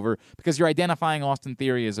Theory over because you're identifying Austin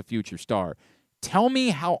Theory as a future star. Tell me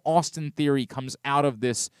how Austin Theory comes out of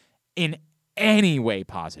this in any way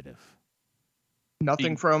positive.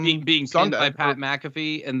 Nothing from being pinned Sunday. by Pat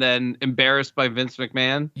McAfee and then embarrassed by Vince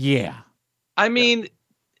McMahon. Yeah. I mean,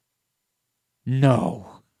 No.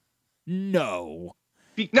 Now,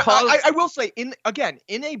 because I will say, in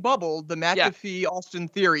a bubble, the McAfee Austin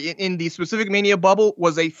Theory in the specific Mania bubble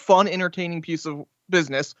was a fun, entertaining piece of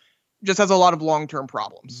business. Just has a lot of long-term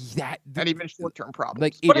problems and even short-term problems.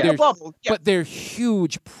 Like, but in a there's- bubble, yeah. But they're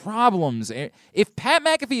huge problems. If Pat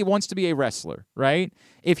McAfee wants to be a wrestler, right?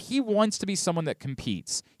 If he wants to be someone that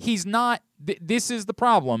competes, he's not. This is the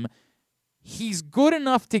problem. He's good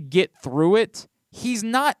enough to get through it. He's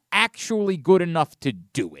not actually good enough to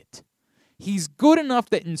do it. He's good enough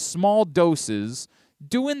that in small doses,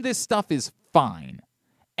 doing this stuff is fine.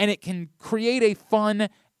 And it can create a fun,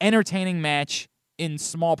 entertaining match in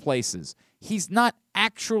small places. He's not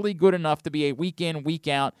actually good enough to be a week in, week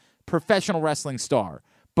out professional wrestling star.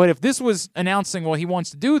 But if this was announcing, well, he wants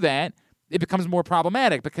to do that, it becomes more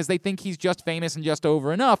problematic because they think he's just famous and just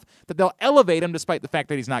over enough that they'll elevate him despite the fact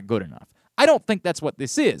that he's not good enough. I don't think that's what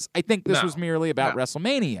this is. I think this was merely about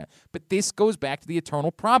WrestleMania. But this goes back to the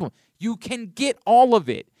eternal problem. You can get all of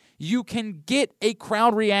it. You can get a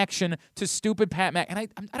crowd reaction to stupid Pat McAfee.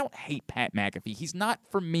 And I don't hate Pat McAfee. He's not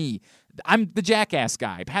for me. I'm the Jackass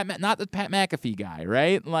guy, not the Pat McAfee guy,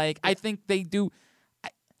 right? Like, I think they do.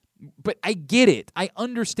 But I get it. I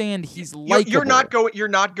understand he's likable. You're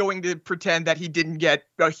not going to pretend that he didn't get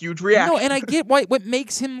a huge reaction. No, and I get what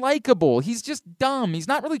makes him likable. He's just dumb. He's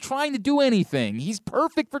not really trying to do anything. He's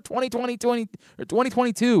perfect for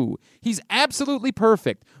 2022. He's absolutely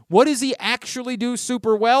perfect. What does he actually do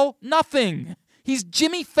super well? Nothing. He's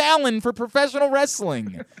Jimmy Fallon for professional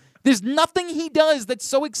wrestling. There's nothing he does that's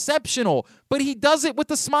so exceptional, but he does it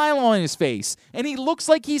with a smile on his face, and he looks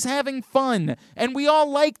like he's having fun, and we all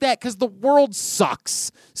like that because the world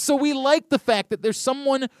sucks. So we like the fact that there's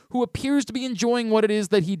someone who appears to be enjoying what it is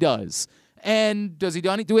that he does. And does he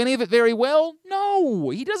do any of it very well?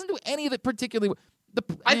 No, he doesn't do any of it particularly well.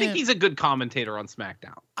 I think he's a good commentator on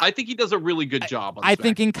SmackDown. I think he does a really good job on SmackDown. I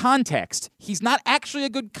think in context, he's not actually a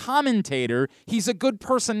good commentator. He's a good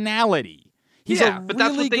personality. He's but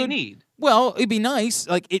that's what they need. Well, it'd be nice.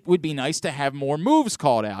 Like, it would be nice to have more moves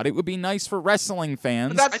called out. It would be nice for wrestling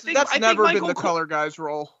fans. But that's I think never been Michael the Cole- color guy's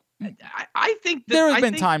role. I think that There have I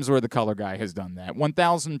been think times where the color guy has done that,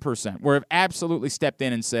 1,000%, where I've absolutely stepped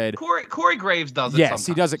in and said, Corey Graves does it. yes, sometimes.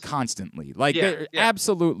 he does it constantly. Like, Yeah, there yeah.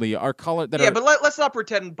 absolutely are color that Yeah, are. but let's not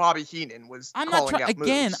pretend Bobby Heenan was I'm not calling trying out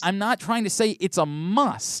again. moves. I'm not trying to say it's a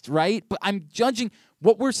must, right? But I'm judging.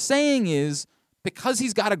 What we're saying is because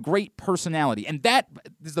he's got a great personality, and that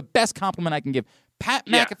is the best compliment I can give. Pat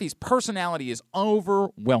Yeah. McAfee's personality is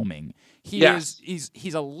overwhelming. He Yes. is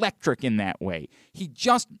he's electric in that way. He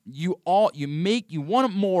just you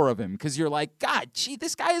want more of him because you're like, God, gee,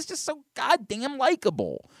 this guy is just so goddamn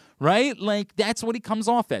likable, right? Like that's what he comes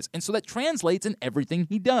off as. And so that translates in everything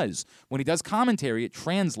he does. When he does commentary, it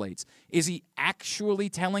translates. Is he actually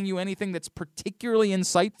telling you anything that's particularly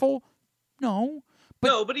insightful? No.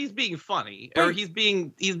 But he's being funny, or Right. he's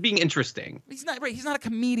being interesting. He's not right. He's not a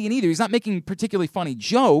comedian either. He's not making particularly funny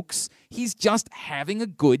jokes. He's just having a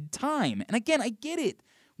good time. And again, I get it.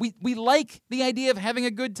 We like the idea of having a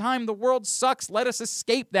good time. The world sucks. Let us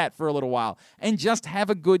escape that for a little while and just have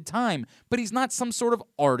a good time. But he's not some sort of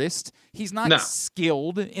artist. He's not No.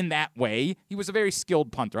 skilled in that way. He was a very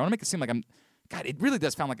skilled punter. I want to make it seem like I'm. God, it really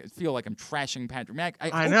does feel like I'm trashing Patrick Mack. I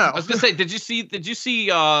hope- know. I was gonna say, did you see?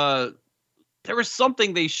 There was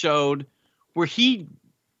something they showed where he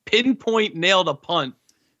pinpoint nailed a punt.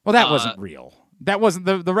 Well, that wasn't real. That wasn't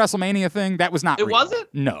the WrestleMania thing. That was not It real. wasn't?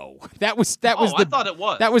 No. That was I the thought it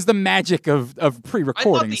was. that was the magic of I thought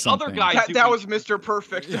pre-recording the something. other guy. That was Mr.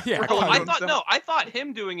 Perfect. Yeah. for Oh, going I to thought himself. I thought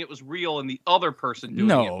him doing it was real, and the other person doing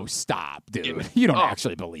it. No, Was, stop, dude. Yeah. You don't Oh.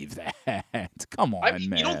 actually believe that. Come on, I mean,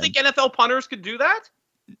 man. you don't think NFL punters could do that?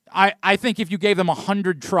 I think if you gave them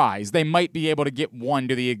 100 tries, they might be able to get one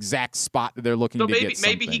to the exact spot that they're looking So to maybe get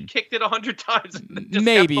something. maybe he kicked it 100 times. And then just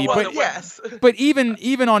Maybe, kept the one but- that went. Yes. But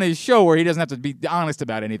even on his show where he doesn't have to be honest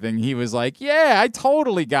about anything, he was like, "Yeah, I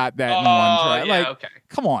totally got that in one try." Yeah, Like, okay.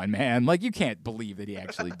 come on, man. Like, you can't believe that he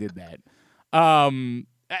actually did that.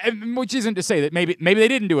 Which isn't to say that maybe they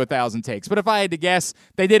didn't do 1,000 takes, but if I had to guess,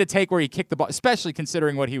 they did a take where he kicked the ball, especially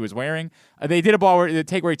considering what he was wearing. They did a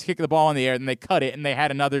take where he kicked the ball in the air, and they cut it, and they had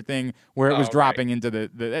another thing where it was Oh, dropping into the.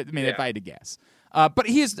 I mean, if Yeah. I had to guess. But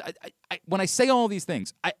he is. When I say all these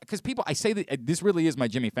things, because I say that this really is my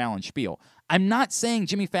Jimmy Fallon spiel. I'm not saying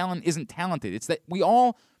Jimmy Fallon isn't talented. It's that we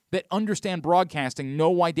all that understand broadcasting know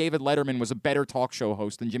why David Letterman was a better talk show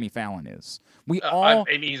host than Jimmy Fallon is. We all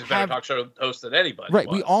Maybe he's a better have, talk show host than anybody. right.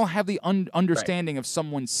 was. We all have the understanding of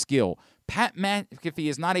someone's skill. Pat McAfee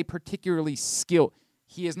is not a particularly skilled.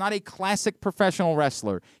 He is not a classic professional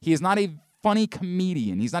wrestler. He is not a funny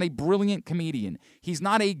comedian. He's not a brilliant comedian. He's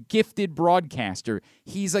not a gifted broadcaster.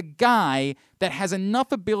 He's a guy that has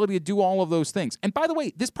enough ability to do all of those things. And by the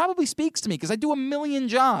way, this probably speaks to me because I do a million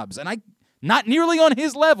jobs and I not nearly on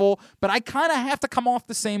his level, but I kind of have to come off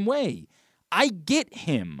the same way. I get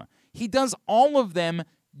him. He does all of them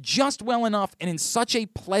just well enough and in such a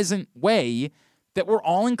pleasant way that we're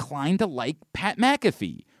all inclined to like Pat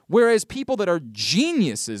McAfee. Whereas people that are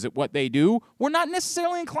geniuses at what they do, we're not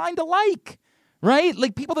necessarily inclined to like, right?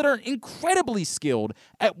 Like people that are incredibly skilled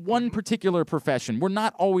at one particular profession, we're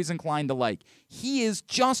not always inclined to like. He is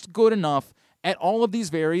just good enough at all of these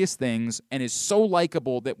various things and is so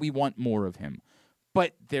likable that we want more of him.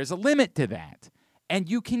 But there's a limit to that. And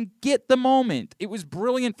you can get the moment. It was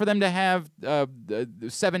brilliant for them to have the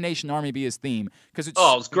Seven Nation Army be his theme because it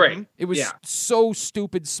was great. It was Yeah. so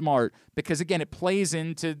stupid smart because again, it plays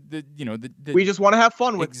into the We just want to have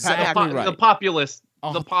fun with Exactly Pat McAfee. right. The populist,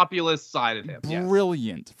 Oh. the populist side of him. Yes.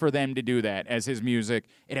 brilliant for them to do that as his music.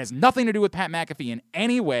 It has nothing to do with Pat McAfee in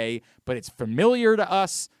any way, but it's familiar to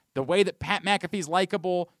us. The way that Pat McAfee's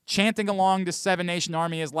likable, chanting along to Seven Nation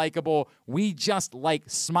Army is likable. We just like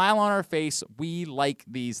smile on our face. We like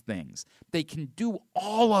these things. They can do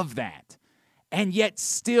all of that and yet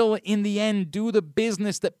still in the end do the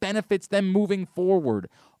business that benefits them moving forward.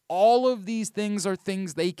 All of these things are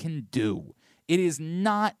things they can do. It is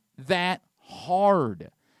not that hard.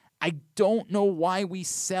 I don't know why we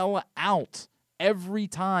sell out every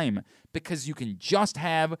time because you can just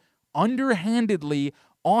have underhandedly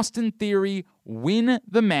Austin Theory win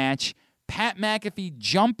the match, Pat McAfee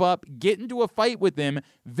jump up, get into a fight with him,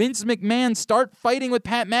 Vince McMahon start fighting with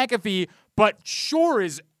Pat McAfee, but sure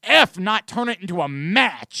as F not turn it into a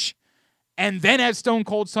match, and then have Stone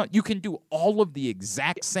Cold Stone. You can do all of the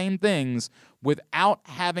exact same things without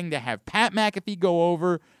having to have Pat McAfee go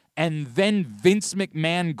over and then Vince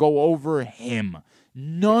McMahon go over him.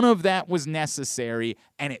 None of that was necessary,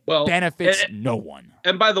 and it benefits no one.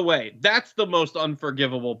 And by the way, that's the most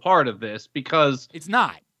unforgivable part of this because It's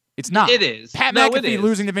not. It's not. It is. Pat No, it McAfee is.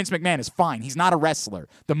 losing to Vince McMahon is fine. He's not a wrestler.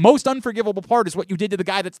 The most unforgivable part is what you did to the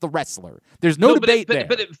guy that's the wrestler. There's no debate there.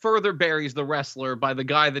 But it further buries the wrestler by the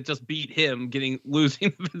guy that just beat him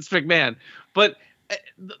losing to Vince McMahon. But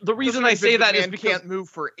the reason I say that is because can't move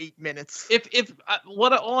for 8 minutes.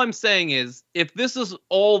 All I'm saying is, if this is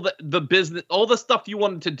all the business, all the stuff you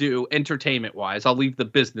wanted to do entertainment wise, I'll leave the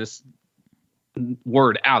business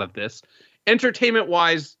word out of this. Entertainment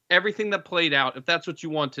wise, everything that played out, if that's what you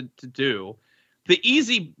wanted to do, the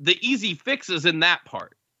easy fixes in that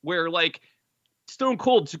part where like Stone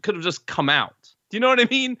Cold could have just come out. Do you know what I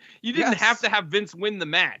mean? You didn't have to have Vince win the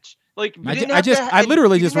match. Like I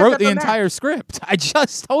literally just wrote the entire script. I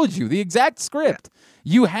just told you the exact script.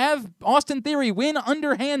 Yeah. You have Austin Theory win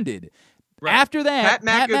underhanded. Right. After that,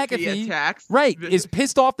 Pat McAfee attacks. Right, is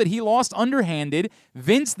pissed off that he lost underhanded.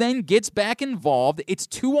 Vince then gets back involved. It's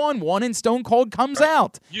 2-on-1, and Stone Cold comes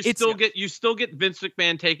out. You still get Vince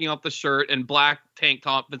McMahon taking off the shirt and black tank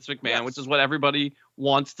top Vince McMahon, which is what everybody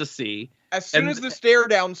wants to see. As soon as the stare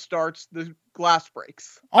down starts, the glass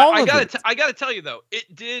breaks. I gotta tell you though,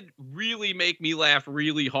 it did really make me laugh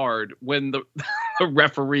really hard when the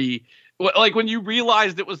referee, like when you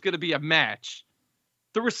realized it was going to be a match.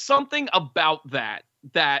 There was something about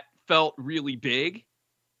that felt really big.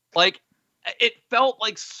 Like, it felt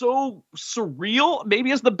like so surreal,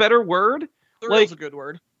 maybe is the better word. Surreal is a good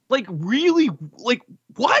word. Like, really, like,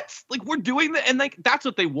 what? Like, we're doing that? And, like, that's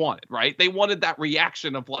what they wanted, right? They wanted that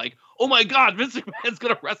reaction of, like, oh, my God, Vince McMahon's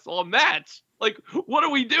going to wrestle a match. Like, what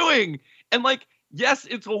are we doing? And, like, yes,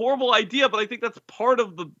 it's a horrible idea, but I think that's part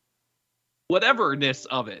of the whateverness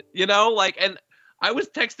of it, you know? Like, and I was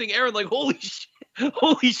texting Aaron, like, holy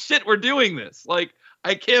shit, we're doing this. Like,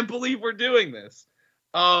 I can't believe we're doing this.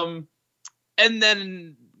 And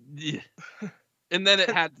then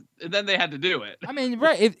they had to do it. I mean,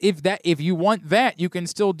 right? If you want that, you can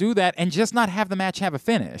still do that and just not have the match have a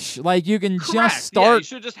finish. Like, you can just start. Yeah, you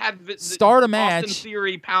should just start a match. Austin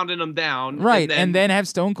Theory pounding them down, right? And then have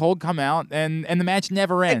Stone Cold come out, and the match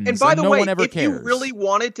never ends. And by the way, one ever if cares. you really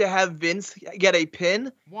wanted to have Vince get a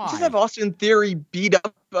pin, why? Just have Austin Theory beat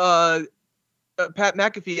up Pat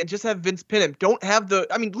McAfee and just have Vince pin him. Don't have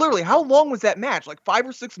literally, how long was that match? Like 5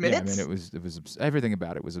 or 6 minutes? Yeah, I mean, it was everything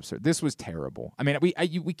about it was absurd. This was terrible. I mean, we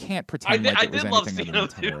can't pretend like it was anything other than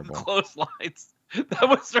terrible. The clotheslines. That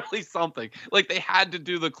was really something. Like, they had to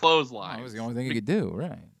do the clothesline. That was the only thing you could do,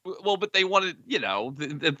 right? Well, but they wanted,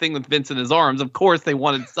 the thing with Vince in his arms. Of course, they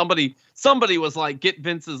wanted somebody was like, get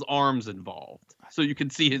Vince's arms involved, so you can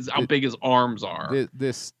see how big his arms are.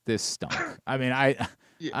 This stunk. I mean,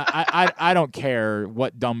 I don't care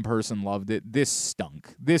what dumb person loved it. This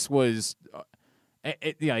stunk. This was,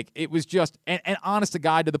 it was just, and honest to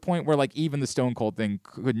God, to the point where like even the Stone Cold thing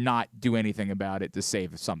could not do anything about it to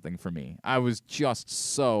save something for me. I was just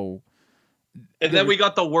so. And then we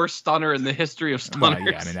got the worst stunner in the history of stunners.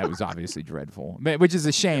 Well, yeah, I mean, that was obviously dreadful, which is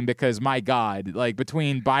a shame because, my God, like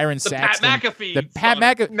between Byron Saxton, Pat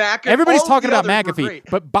McAfee, everybody's talking about McAfee,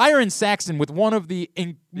 but Byron Saxton with one of the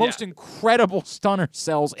most incredible stunner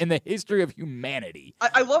cells in the history of humanity.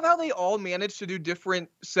 I love how they all managed to do different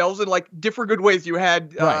cells in like different good ways. You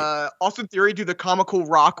had Austin Theory do the comical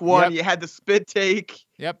rock one. Yep. You had the spit take.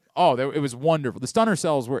 Yep. Oh, it was wonderful. The stunner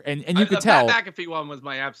cells were, and you could tell. The McAfee one was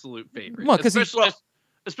my absolute favorite. Well,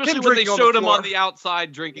 especially when they showed him on the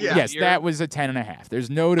outside drinking. Yeah. Yes, that was a 10.5. There's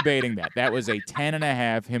no debating that. That was a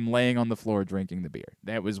 10.5. Him laying on the floor drinking the beer.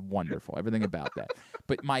 That was wonderful. Everything about that.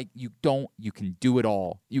 But Mike, you can do it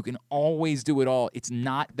all. You can always do it all. It's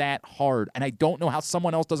not that hard. And I don't know how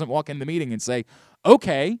someone else doesn't walk in the meeting and say,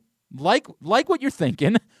 okay, like what you're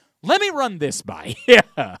thinking. Let me run this by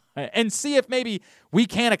and see if maybe we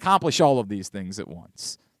can accomplish all of these things at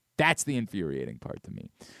once. That's the infuriating part to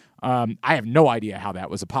me. I have no idea how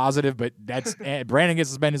that was a positive, but that's Brandon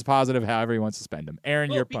gets suspended as positive. However he wants to suspend him.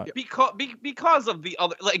 Aaron, you're because of the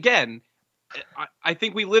other. Again, I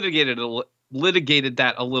think we litigated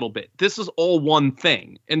that a little bit. This is all one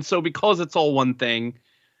thing, and so because it's all one thing,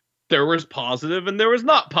 there was positive and there was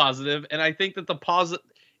not positive, and I think that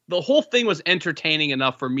the whole thing was entertaining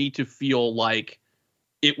enough for me to feel like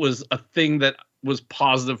it was a thing that was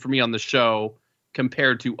positive for me on the show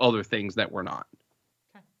compared to other things that were not.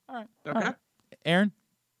 All right. Okay. All right.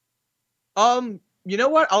 Aaron? You know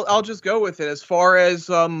what? I'll just go with it. As far as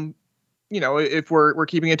if we're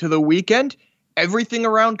keeping it to the weekend, everything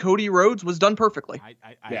around Cody Rhodes was done perfectly.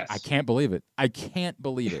 I can't believe it. I can't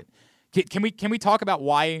believe it. Can we talk about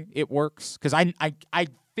why it works? Because I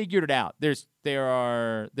figured it out. There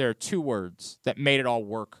are 2 words that made it all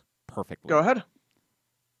work perfectly. Go ahead.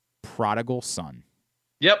 Prodigal son.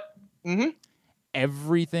 Yep. Mm-hmm.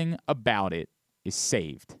 Everything about it is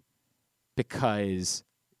saved. because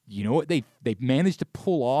you know what they managed to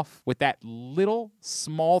pull off with that little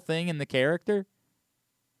small thing in the character?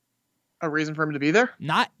 A reason for him to be there?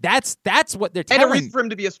 That's what they're And telling. a reason for him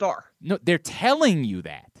to be a star. No, they're telling you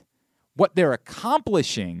that. What they're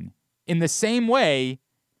accomplishing in the same way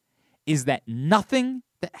is that nothing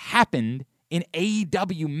that happened in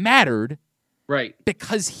AEW mattered Right.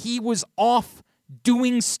 because he was off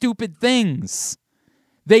doing stupid things.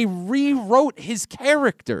 They rewrote his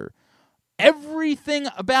character. Everything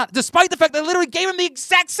about, despite the fact they literally gave him the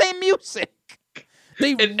exact same music.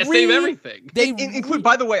 They And save everything. They Include,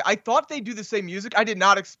 by the way, I thought they'd do the same music. I did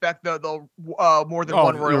not expect the more than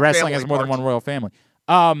one royal wrestling family has more than part. one royal family.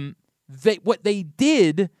 What they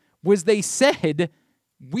did was they said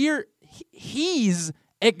he's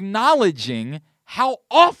acknowledging how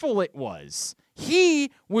awful it was.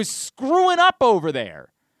 He was screwing up over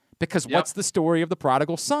there. Because what's the story of the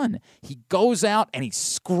prodigal son? He goes out and he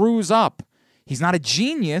screws up. He's not a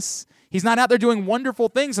genius. He's not out there doing wonderful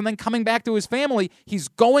things and then coming back to his family. He's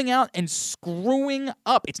going out and screwing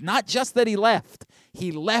up. It's not just that he left.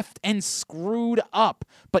 He left and screwed up.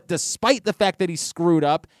 But despite the fact that he screwed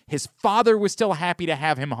up, his father was still happy to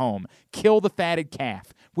have him home. Kill the fatted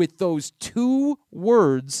calf. With those 2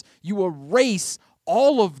 words, you erase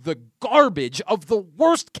all of the garbage of the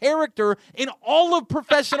worst character in all of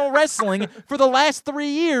professional wrestling for the last 3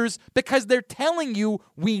 years because they're telling you,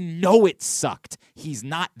 we know it sucked. He's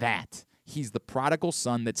not that. He's the prodigal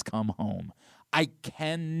son that's come home. I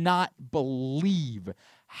cannot believe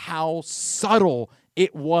how subtle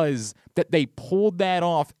it was that they pulled that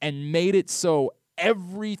off and made it so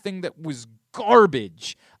everything that was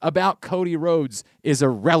garbage about Cody Rhodes is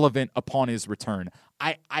irrelevant upon his return.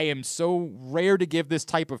 I am so rare to give this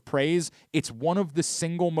type of praise. It's one of the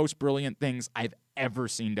single most brilliant things I've ever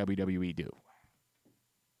seen WWE do.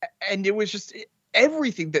 And it was just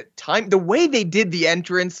everything, the way they did the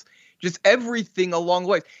entrance, just everything along the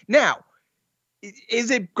way. Now,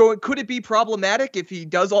 could it be problematic if he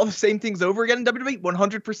does all the same things over again in WWE?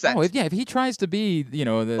 100%. Oh, if he tries to be,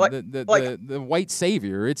 the white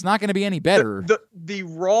savior, it's not going to be any better. The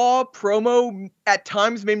Raw promo at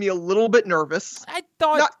times made me a little bit nervous. I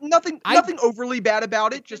thought nothing overly bad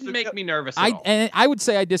about it. Just Didn't make me nervous at all. And I would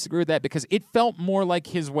say I disagree with that because it felt more like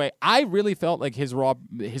his way. I really felt like his Raw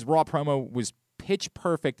promo was pitch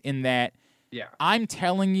perfect in that. Yeah. I'm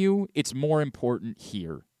telling you, it's more important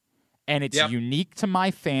here. And it's unique to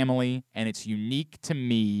my family, and it's unique to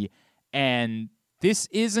me. And this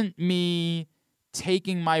isn't me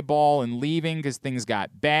taking my ball and leaving because things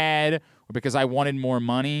got bad or because I wanted more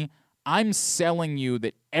money. I'm selling you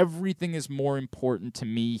that everything is more important to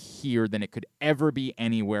me here than it could ever be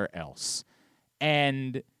anywhere else.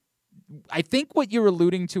 And I think what you're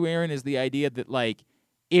alluding to, Aaron, is the idea that, like,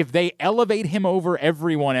 if they elevate him over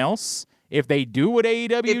everyone else, if they do what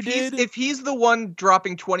AEW did, if he's the one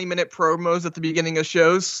dropping 20-minute promos at the beginning of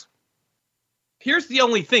shows. Here's the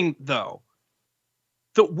only thing, though.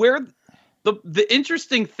 The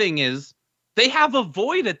interesting thing is they have a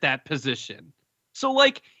void at that position. So,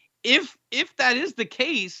 like, if that is the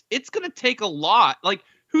case, it's gonna take a lot. Like,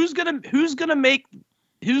 who's gonna turn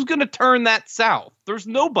that south? There's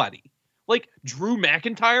nobody. Like, Drew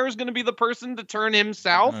McIntyre is gonna be the person to turn him I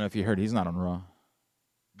south. don't know if you heard, he's not on Raw.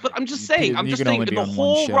 But I'm just saying, in the on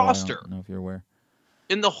whole one show. roster. I don't know if you're aware.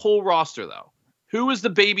 In the whole roster, though, who is the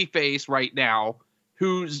babyface right now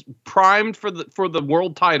who's primed for the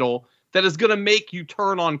world title that is going to make you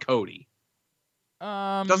turn on Cody?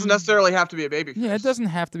 Doesn't necessarily have to be a babyface. Yeah, it doesn't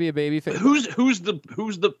have to be a babyface. Who's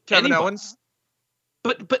the Kevin anybody? Owens?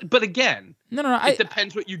 But again, No. it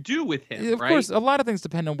depends what you do with him, Of right? course, a lot of things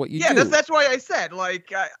depend on what you do. Yeah, that's why I said,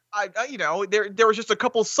 like, I there was just a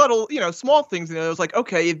couple subtle, small things, and it was like,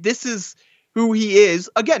 okay, if this is who he is,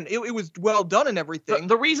 again, it was well done and everything.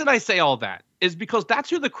 The reason I say all that is because that's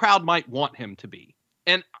who the crowd might want him to be,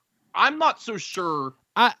 and I'm not so sure.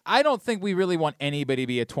 I don't think we really want anybody to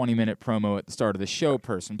be a 20-minute promo at the start of the show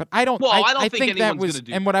person, but I don't. Well, I don't I think that anyone's was, gonna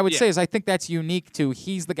do and that. what I would say Yeah. is, I think that's unique to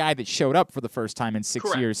he's the guy that showed up for the first time in 6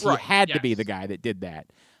 Correct. years. Right. He had to be Yes. the guy that did that.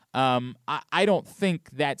 I don't think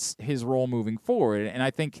that's his role moving forward, and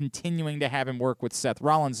I think continuing to have him work with Seth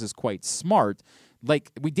Rollins is quite smart.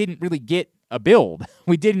 Like, we didn't really get a build.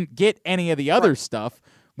 We didn't get any of the other stuff.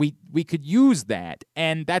 We could use that,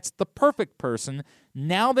 and that's the perfect person.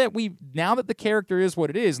 Now that the character is what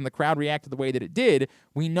it is and the crowd reacted the way that it did,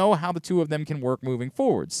 we know how the two of them can work moving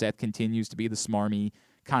forward. Seth continues to be the smarmy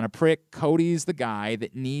kind of prick. Cody's the guy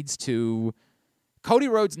that Cody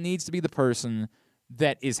Rhodes needs to be the person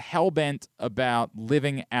that is hell-bent about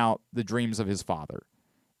living out the dreams of his father.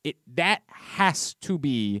 That has to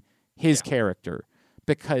be his character.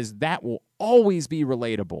 because that will always be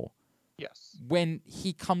relatable Yes. when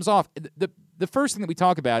he comes off. The first thing that we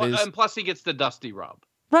talk about is and plus he gets the dusty rub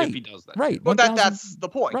right, if he does that. right. Well, 1,000 that's the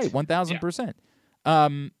point. Right, 1,000%.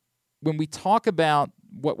 When we talk about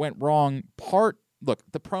what went wrong, look,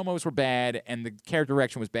 the promos were bad and the character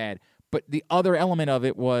direction was bad, but the other element of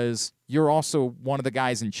it was you're also one of the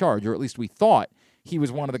guys in charge, or at least we thought he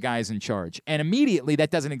was one of the guys in charge. And immediately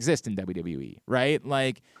that doesn't exist in WWE, right?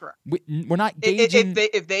 Like, Correct. we're not gauging.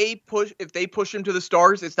 If they push him to the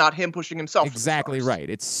stars, it's not him pushing himself. Exactly to the stars. right.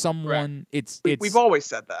 It's someone. It's We've always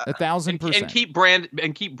said that. 1,000%.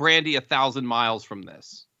 And keep Brandy 1,000 miles from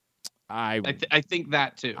this. I think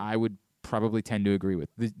that too. I would probably tend to agree with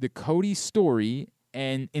the Cody story,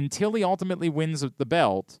 and until he ultimately wins the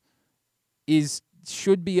belt,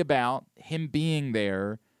 should be about him being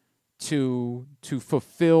there to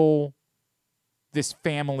fulfill this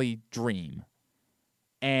family dream,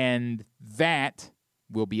 and that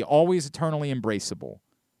will be always eternally embraceable.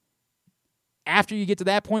 After you get to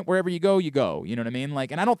that point, wherever you go, you go. You know what I mean?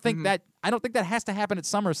 Like, and I don't think that has to happen at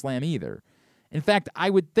SummerSlam either. In fact, I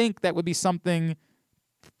would think that would be something,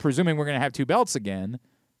 presuming we're going to have 2 belts again,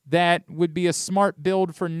 that would be a smart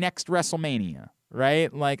build for next WrestleMania,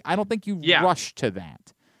 right? Like, I don't think you rush to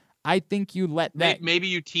that. I think you let that. Maybe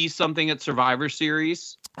you tease something at Survivor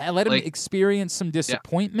Series. I let him experience some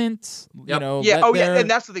disappointment. Yep. You know. And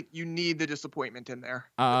that's the thing. You need the disappointment in there.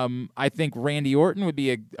 I think Randy Orton would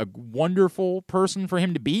be a wonderful person for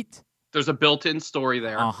him to beat. There's a built-in story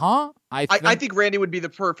there. I think Randy would be the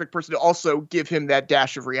perfect person to also give him that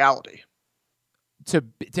dash of reality. To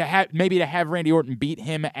have Randy Orton beat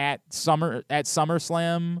him at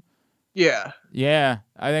SummerSlam. Yeah. Yeah,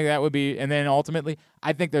 I think that would be, and then ultimately,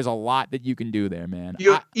 I think there's a lot that you can do there, man.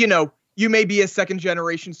 You may be a second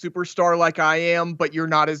generation superstar like I am, but you're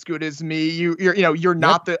not as good as me. You're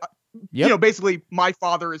not the. Basically, my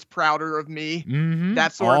father is prouder of me. Mm-hmm.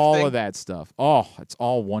 That sort of thing. All of that stuff. Oh, it's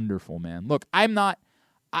all wonderful, man. Look, I'm not.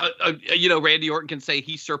 Randy Orton can say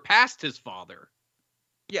he surpassed his father.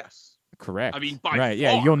 Yes. Correct. I mean, by right? far.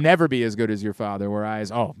 Yeah, you'll never be as good as your father.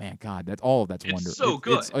 Whereas, oh man, God, that's wonderful. So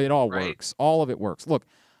good. It all right? works. All of it works. Look,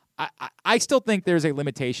 I still think there's a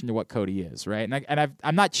limitation to what Cody is, right?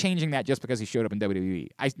 I'm not changing that just because he showed up in WWE.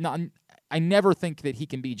 I never think that he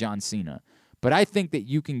can be John Cena, but I think that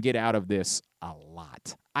you can get out of this a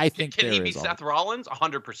lot. I think can he be Seth Rollins?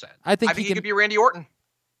 100%. I think he could be Randy Orton.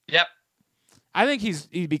 Yep. I think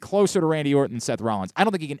he'd be closer to Randy Orton than Seth Rollins. I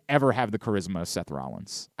don't think he can ever have the charisma of Seth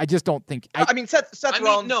Rollins. I just don't think. Seth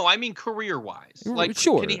Rollins. No, I mean career-wise. Like,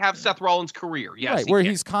 sure. Can he have Seth Rollins' career? Yes, right, where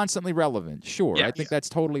he's constantly relevant. Sure, yes. I think that's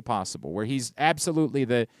totally possible. Where he's absolutely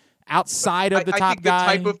the outside of the top think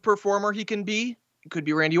guy. The type of performer he can be could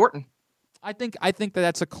be Randy Orton. I think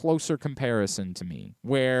that's a closer comparison to me,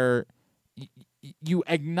 where you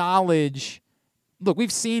acknowledge. Look,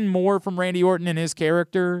 we've seen more from Randy Orton and his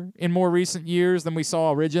character in more recent years than we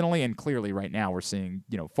saw originally, and clearly right now we're seeing,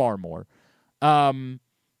 far more.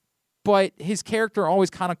 But his character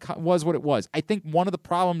always kind of was what it was. I think one of the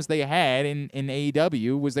problems they had in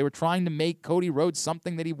AEW was they were trying to make Cody Rhodes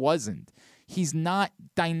something that he wasn't. He's not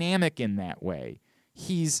dynamic in that way.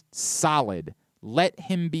 He's solid. Let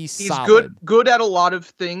him be solid. He's good at a lot of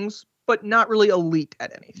things, but not really elite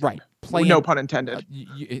at anything. Right. No pun intended.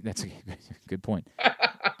 That's a good point.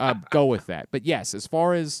 Go with that. But yes, as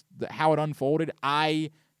far as how it unfolded, as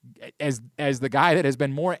the guy that has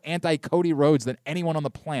been more anti-Cody Rhodes than anyone on the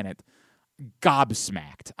planet,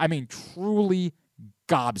 gobsmacked. I mean, truly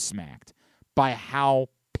gobsmacked by how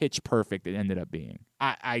pitch perfect it ended up being.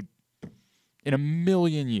 I in a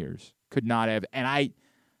million years could not have, and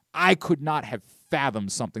I could not have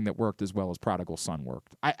fathomed something that worked as well as Prodigal Son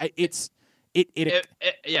worked.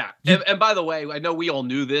 Yeah. And by the way, I know we all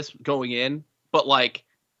knew this going in, but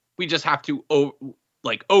we just have to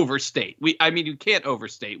overstate. You can't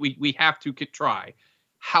overstate. We have to try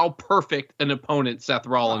how perfect an opponent Seth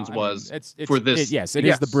Rollins was for this. It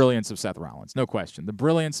is the brilliance of Seth Rollins, no question. The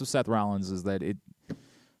brilliance of Seth Rollins is that it.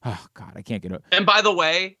 Oh God, I can't get it. And by the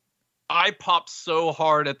way, I popped so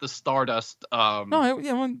hard at the Stardust.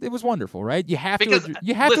 It was wonderful, right? You have to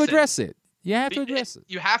address it. You have to address it.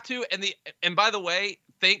 You have to, and by the way,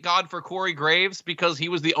 thank God for Corey Graves, because he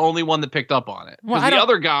was the only one that picked up on it. Because the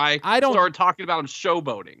other guy started talking about him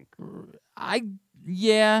showboating.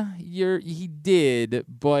 Yeah, he did,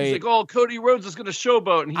 but He's like, "Oh, Cody Rhodes is going to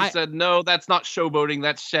showboat," and he said, "No, that's not showboating.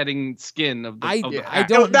 That's shedding skin of the." I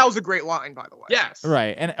don't. That was a great line, by the way. Yes,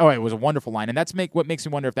 right, and it was a wonderful line, and that's what makes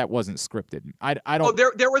me wonder if that wasn't scripted. I don't. Oh,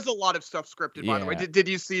 there was a lot of stuff scripted, by the way. Did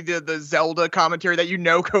you see the Zelda commentary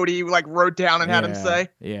that Cody like wrote down and had him say?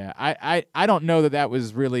 Yeah, I don't know that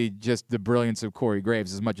was really just the brilliance of Corey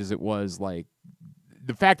Graves as much as it was like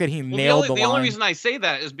the fact that he nailed the line. The only reason I say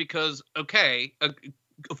that is because, of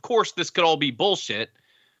course, this could all be bullshit,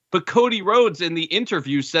 but Cody Rhodes in the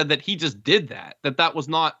interview said that he just did that was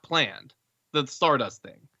not planned, the Stardust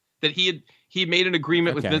thing, that he made an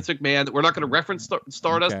agreement with Vince McMahon that we're not going to reference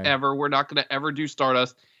Stardust ever, we're not going to ever do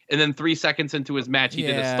Stardust, and then 3 seconds into his match, he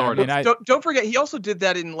did a Stardust. Don't forget, he also did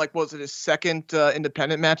that in, like, what was it, his second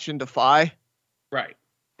independent match in Defy? Right.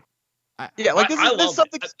 This is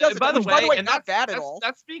something that does. By the way, and not bad at all.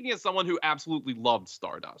 That's speaking as someone who absolutely loved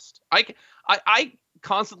Stardust. I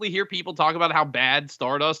constantly hear people talk about how bad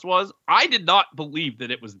Stardust was. I did not believe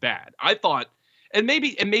that it was bad. I thought, and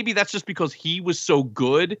maybe that's just because he was so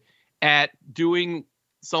good at doing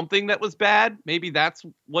something that was bad. Maybe that's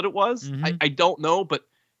what it was. Mm-hmm. I don't know, but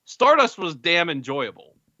Stardust was damn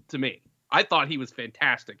enjoyable to me. I thought he was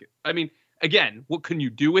fantastic. I mean, again, what can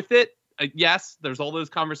you do with it? Yes, there's all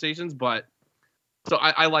those conversations, but so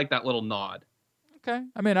I like that little nod. Okay,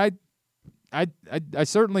 I mean, I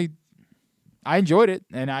certainly enjoyed it,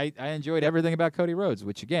 and I enjoyed everything about Cody Rhodes,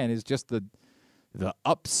 which again is just the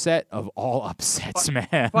upset of all upsets,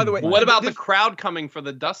 man. By the way, what about the crowd coming for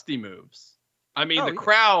the Dusty moves? I mean, the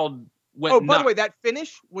crowd went. Oh, by the way, that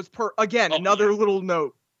finish was another little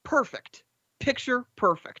note. Perfect. Picture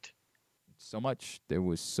perfect. There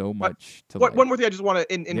was so much to like. One more thing I just want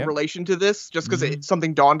to, in relation to this, just because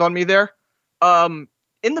something dawned on me there. In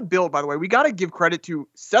the build, by the way, we got to give credit to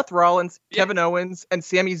Seth Rollins, Kevin Owens, and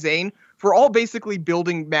Sami Zayn for all basically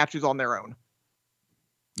building matches on their own.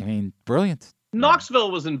 I mean, brilliant.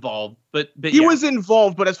 Knoxville was involved, but he was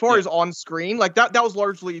involved, but as far as on screen, like that was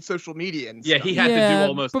largely social media and stuff. He had to do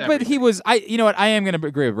almost everything. But he was, you know what, I am going to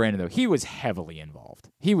agree with Brandon, though. He was heavily involved.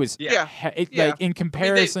 He was, like, in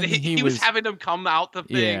comparison, he was having them come out to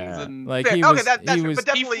things. And like, he was,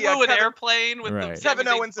 he flew an airplane with the Kevin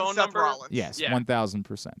Owens and Seth Rollins. Yes,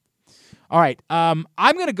 1,000%. All right, I'm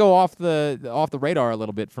going to go off the radar a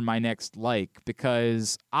little bit for my next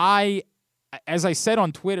because as I said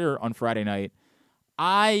on Twitter on Friday night,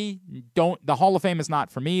 the Hall of Fame is not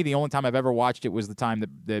for me. The only time I've ever watched it was the time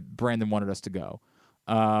that Brandon wanted us to go.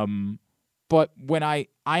 But when I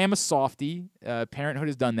am a softie, Parenthood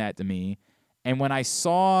has done that to me. And when I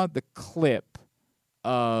saw the clip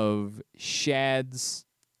of Shad's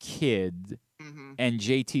kid and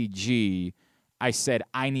JTG, I said,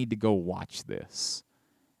 I need to go watch this.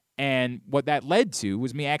 And what that led to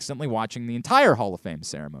was me accidentally watching the entire Hall of Fame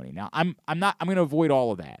ceremony. Now, I'm going to avoid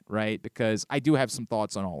all of that, right? Because I do have some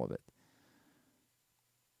thoughts on all of it.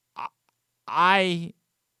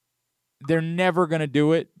 They're never going to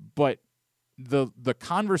do it, but the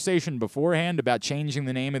conversation beforehand about changing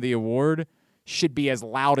the name of the award should be as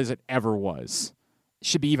loud as it ever was. It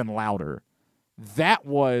should be even louder. That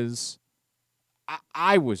was,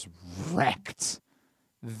 I was wrecked.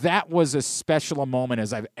 That was as special a moment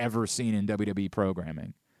as I've ever seen in WWE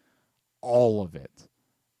programming. All of it.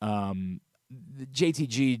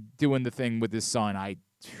 JTG doing the thing with his son,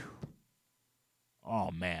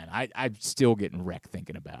 I'm still getting wrecked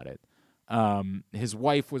thinking about it. His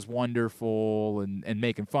wife was wonderful, and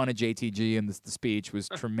making fun of JTG in the speech was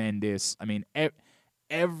tremendous. I mean,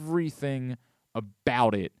 everything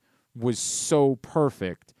about it was so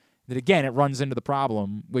perfect that, again, it runs into the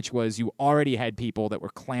problem, which was you already had people that were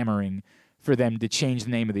clamoring for them to change the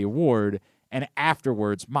name of the award, and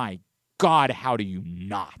afterwards, my God, how do you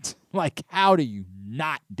not? Like, how do you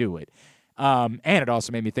not do it? And it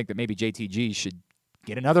also made me think that maybe JTG should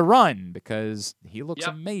get another run because he looks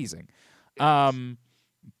amazing.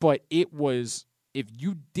 But it was, if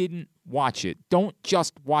you didn't watch it, don't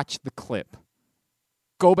just watch the clip.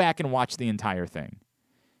 Go back and watch the entire thing.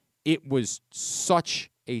 It was such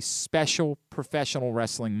a special professional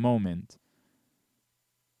wrestling moment.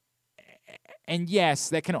 And yes,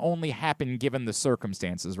 that can only happen given the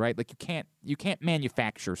circumstances, right? Like you can't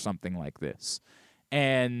manufacture something like this.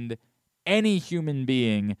 And any human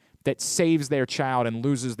being that saves their child and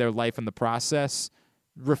loses their life in the process,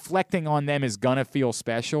 reflecting on them is gonna feel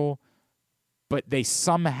special, but they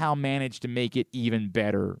somehow manage to make it even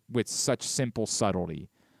better with such simple subtlety.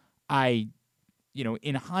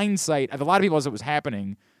 In hindsight, a lot of people, as it was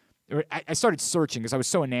happening, I started searching because I was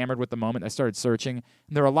so enamored with the moment. I started searching.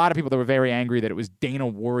 And there were a lot of people that were very angry that it was Dana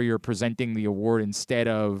Warrior presenting the award instead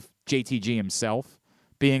of JTG himself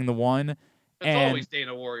being the one. It's always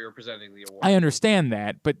Dana Warrior presenting the award. I understand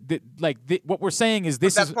that, but what we're saying is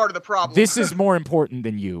that's part of the problem. This is more important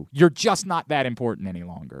than you. You're just not that important any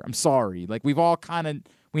longer. I'm sorry. Like, we've all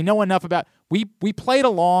we know enough about. We played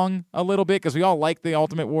along a little bit because we all like the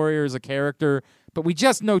Ultimate Warrior as a character, but we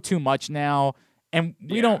just know too much now, and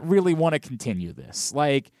we don't really want to continue this.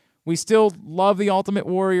 Like, we still love the Ultimate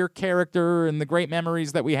Warrior character and the great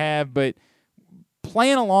memories that we have, but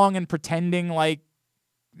playing along and pretending like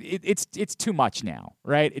it's too much now,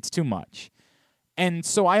 right? It's too much. And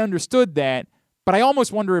so I understood that, but I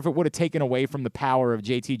almost wonder if it would have taken away from the power of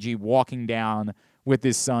JTG walking down with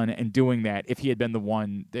his son and doing that if he had been the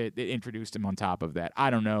one that introduced him on top of that. I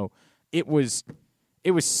don't know. It was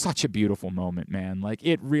such a beautiful moment, man. Like,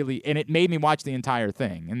 it really, and it made me watch the entire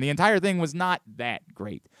thing. And the entire thing was not that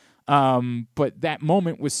great. But that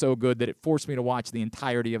moment was so good that it forced me to watch the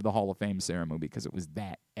entirety of the Hall of Fame ceremony because it was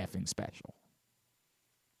that effing special.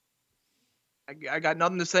 I got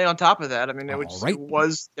nothing to say on top of that. I mean, it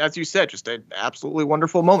was, as you said, just an absolutely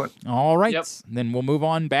wonderful moment. All right. Yep. Then we'll move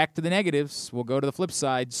on back to the negatives. We'll go to the flip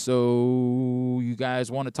side. So you guys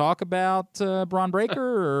want to talk about Braun Breaker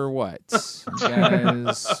or what? You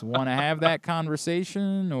guys want to have that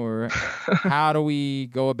conversation, or how do we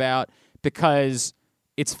go about? Because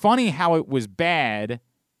it's funny how it was bad,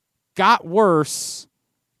 got worse,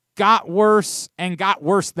 and got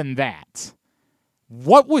worse than that.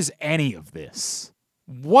 What was any of this?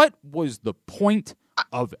 What was the point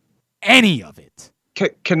of any of it?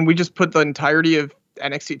 Can we just put the entirety of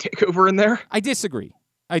NXT TakeOver in there? I disagree.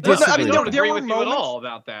 I mean, there were moments at all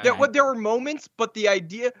about that. There were moments, but the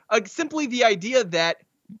idea, simply the idea that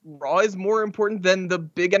Raw is more important than the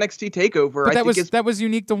big NXT TakeOver. But that was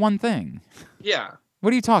unique to one thing. Yeah.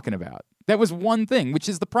 What are you talking about? That was one thing, which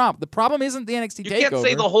is the problem. The problem isn't the NXT TakeOver. You can't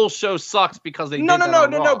say the whole show sucks because they no.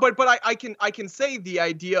 But I can say the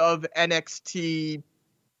idea of NXT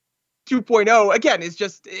 2.0 again is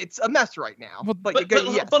just, it's a mess right now. But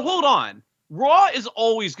hold on, Raw is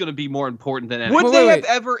always going to be more important than NXT. Would they have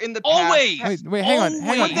ever in the past? Always. Wait, hang on.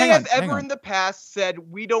 Would they have ever in the past said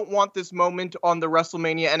we don't want this moment on the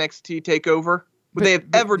WrestleMania NXT TakeOver? Would they have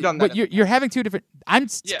ever done that? But you're having two different. I'm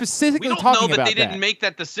specifically talking about that. We don't know that they didn't make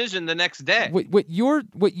that decision the next day. What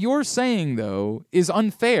you're saying though is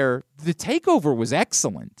unfair. The TakeOver was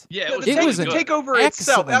excellent. Yeah, it was an TakeOver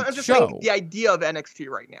itself. I'm just saying the idea of NXT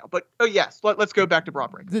right now. But yes, let's go back to Braun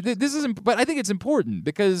Breaker. This is, but I think it's important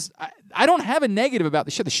because I don't have a negative about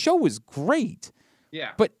the show. The show was great.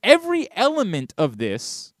 Yeah. But every element of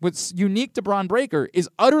this, what's unique to Braun Breaker, is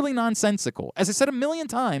utterly nonsensical. As I said a million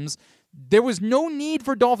times, there was no need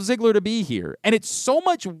for Dolph Ziggler to be here. And it's so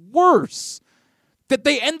much worse that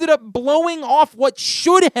they ended up blowing off what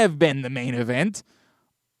should have been the main event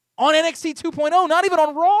on NXT 2.0, not even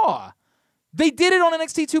on Raw. They did it on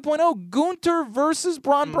NXT 2.0. Gunther versus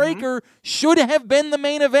Braun Breaker should have been the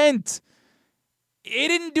main event. It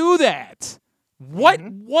didn't do that. What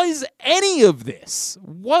was any of this?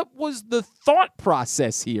 What was the thought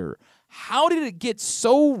process here? How did it get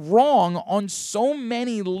so wrong on so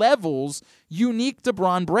many levels unique to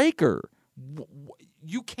Braun Breaker?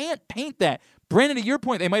 You can't paint that. Brandon, to your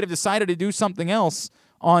point, they might have decided to do something else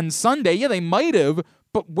on Sunday. Yeah, they might have,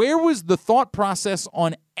 but where was the thought process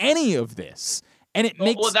on any of this? And it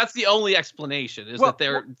makes... Well, that's the only explanation, is that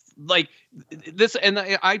they're like this, and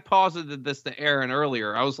I posited this to Aaron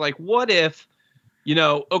earlier. I was like, what if,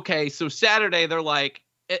 okay, so Saturday they're like,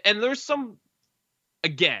 and there's some,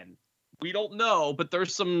 again, we don't know, but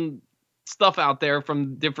there's some stuff out there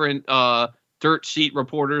from different dirt sheet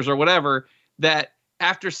reporters or whatever that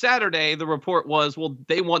after Saturday, the report was, well,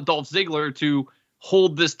 they want Dolph Ziggler to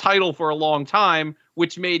hold this title for a long time,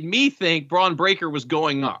 which made me think Braun Breaker was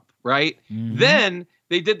going up, right? Mm-hmm. Then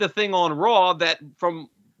they did the thing on Raw that from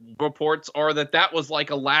reports are that was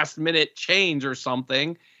like a last minute change or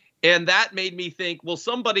something. And that made me think, well,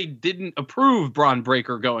 somebody didn't approve Braun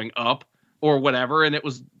Breaker going up or whatever. And it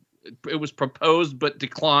was proposed but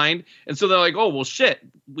declined, and so they're like, oh well, shit,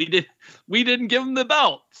 we didn't give him the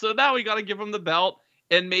belt, so now we got to give him the belt.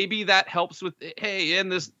 And maybe that helps with, hey, in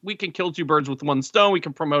this we can kill two birds with one stone. We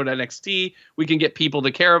can promote NXT, we can get people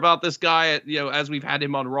to care about this guy, as we've had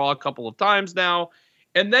him on Raw a couple of times now.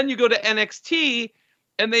 And then you go to NXT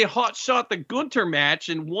and they hotshot the Gunther match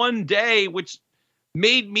in one day, which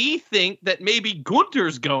made me think that maybe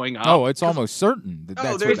Gunther's going up. Oh, it's almost certain that's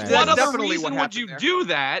what other reason would you do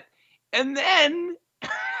that? And then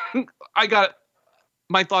I got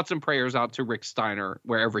my thoughts and prayers out to Rick Steiner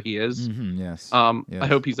wherever he is. Yes. I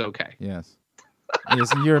hope he's okay. Yes.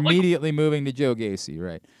 Yes. You're immediately moving to Joe Gacy,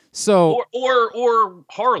 right? So or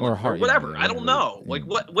Harlan or whatever. Yeah, I don't know. Like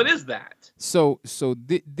what is that? So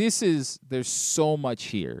this is there's so much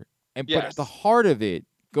here, but Yes. the heart of it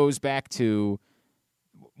goes back to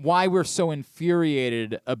why we're so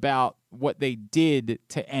infuriated about what they did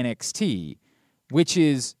to NXT, which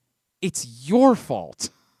is it's your fault.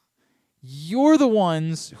 You're the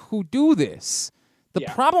ones who do this. The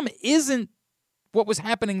problem isn't what was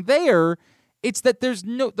happening there. It's that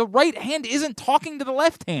the right hand isn't talking to the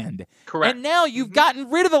left hand. Correct. And now you've gotten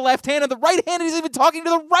rid of the left hand and the right hand isn't even talking to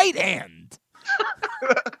the right hand.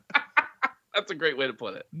 That's a great way to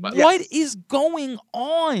put it. But What is going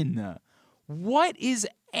on? What is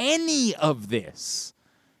any of this?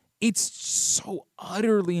 It's so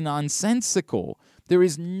utterly nonsensical. There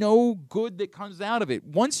is no good that comes out of it.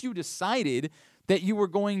 Once you decided that you were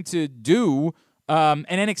going to do an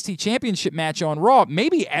NXT championship match on Raw,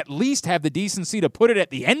 maybe at least have the decency to put it at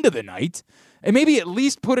the end of the night. And maybe at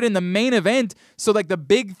least put it in the main event so like the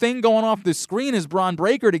big thing going off the screen is Braun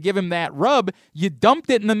Breaker to give him that rub. You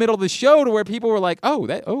dumped it in the middle of the show to where people were like, oh,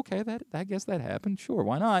 I guess that happened. Sure,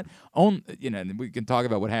 why not? And we can talk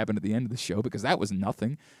about what happened at the end of the show because that was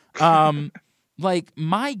nothing. Like,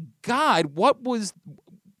 my God, what was...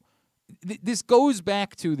 This goes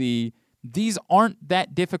back to these aren't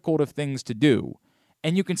that difficult of things to do.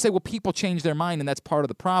 And you can say, well, people change their mind and that's part of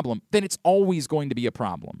the problem. Then it's always going to be a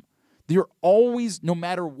problem. You're always, no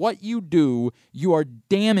matter what you do, you are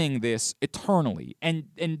damning this eternally. And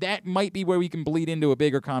that might be where we can bleed into a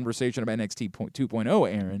bigger conversation about NXT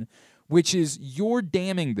 2.0, Aaron, which is you're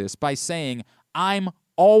damning this by saying, I'm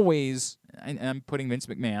always, and I'm putting Vince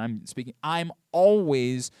McMahon, I'm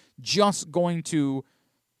always just going to,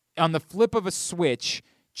 on the flip of a switch,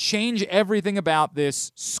 change everything about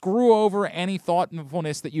this, screw over any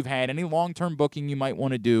thoughtfulness that you've had, any long-term booking you might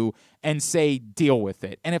want to do, and say, deal with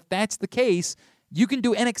it. And if that's the case, you can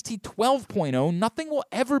do NXT 12.0. Nothing will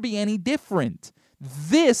ever be any different.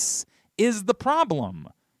 This is the problem.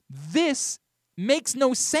 This makes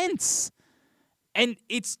no sense. And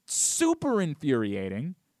it's super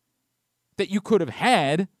infuriating that you could have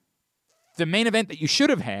had the main event that you should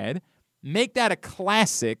have had, make that a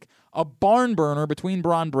classic, a barn burner between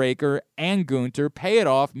Braun Breaker and Gunther, pay it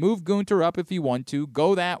off, move Gunther up if you want to,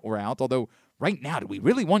 go that route, although right now, do we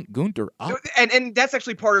really want Gunther up? And that's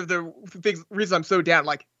actually part of the reason I'm so down.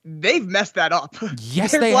 Like, they've messed that up.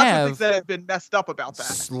 Yes, There's they lots have. of things that have been messed up about that.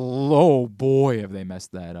 Slow boy, have they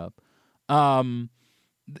messed that up.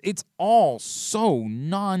 It's all so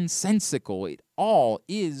nonsensical. It all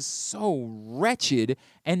is so wretched,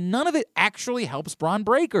 and none of it actually helps Braun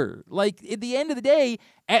Breaker. Like, at the end of the day,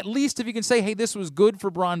 at least if you can say, hey, this was good for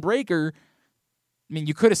Braun Breaker, I mean,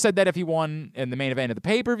 you could have said that if he won in the main event of the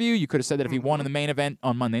pay-per-view. You could have said that if he won in the main event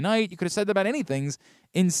on Monday night. You could have said that about anything.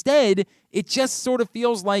 Instead, it just sort of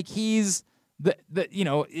feels like he's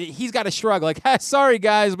he's got to shrug like, sorry,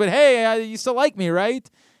 guys, but hey, you still like me, right?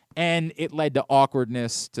 And it led to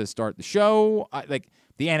awkwardness to start the show. Like,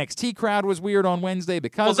 the NXT crowd was weird on Wednesday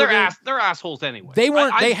because they're assholes anyway. They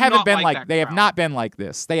weren't. They haven't been like. They have crowd. not been like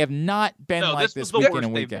this. They have not been like this week in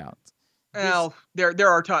and week out. Well, there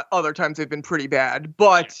are other times they've been pretty bad,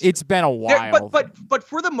 but it's been a while. But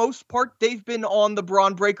for the most part, they've been on the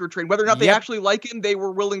Braun Breaker train. Whether or not they actually like him, they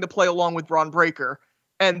were willing to play along with Braun Breaker,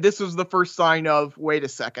 and this was the first sign of wait a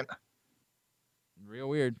second. Real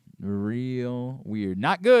weird.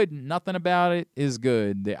 Not good. Nothing about it is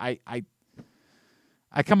good.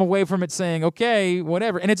 I come away from it saying, okay,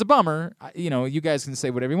 whatever. And it's a bummer. You guys can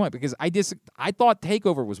say whatever you want because I thought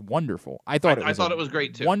TakeOver was wonderful. I thought it was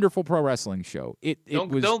great too. Wonderful pro wrestling show.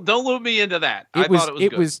 Don't loop me into that. I thought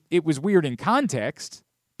it was good. It was weird in context,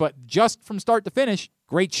 but just from start to finish,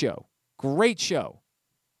 great show. Great show.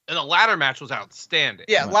 And the ladder match was outstanding.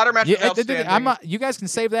 Yeah, ladder match was outstanding. You guys can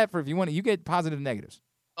save that for if you want to. You get positive and negatives.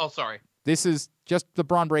 Oh, sorry. This is just the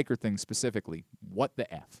Braun Breaker thing specifically. What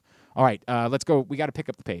the F? All right, let's go. We got to pick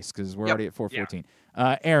up the pace because we're already at 4:14.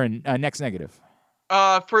 Yeah. Aaron, next negative.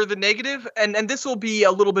 For the negative, and this will be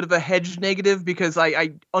a little bit of a hedged negative because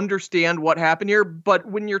I understand what happened here, but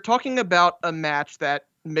when you're talking about a match that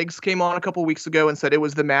Miggs came on a couple weeks ago and said it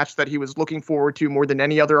was the match that he was looking forward to more than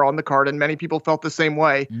any other on the card, and many people felt the same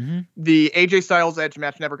way, the AJ Styles Edge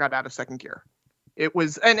match never got out of second gear. It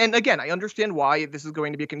was, and again, I understand why this is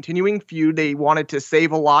going to be a continuing feud. They wanted to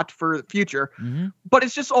save a lot for the future, but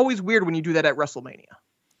it's just always weird when you do that at WrestleMania.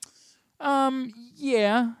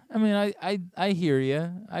 Yeah. I mean, I hear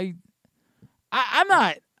you. I'm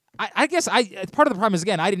not I guess part of the problem is,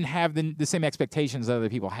 again, I didn't have the same expectations that other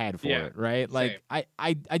people had for Yeah, it, right? Like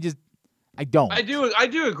same. I don't. I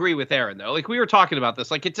do agree with Aaron though. Like we were talking about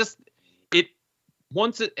this. Like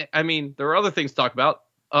I mean, there are other things to talk about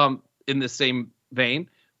in the same vein,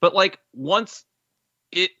 but like once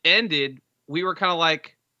it ended, we were kind of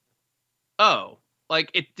like, oh, like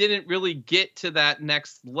it didn't really get to that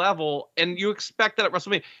next level, and you expect that at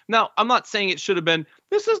WrestleMania. Now, I'm not saying it should have been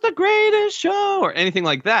this is the greatest show or anything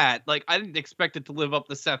like that. Like I didn't expect it to live up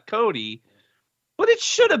to Seth Cody, but it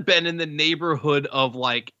should have been in the neighborhood of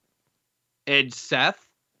like Edge Seth,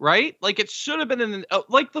 right? Like it should have been in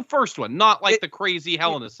like the first one, not like the crazy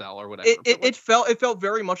Hell in a Cell or whatever. It felt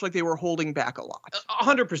very much like they were holding back a lot.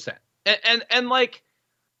 100%. And like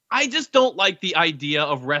I just don't like the idea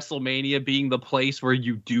of WrestleMania being the place where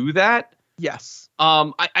you do that. Yes.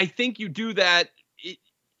 I think you do that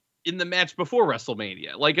in the match before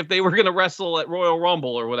WrestleMania. Like if they were going to wrestle at Royal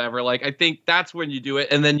Rumble or whatever, like I think that's when you do it.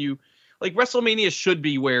 And then like WrestleMania should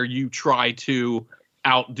be where you try to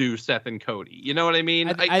outdo Seth and Cody. You know what I mean?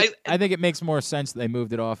 I think it makes more sense that they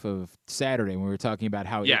moved it off of Saturday when we were talking about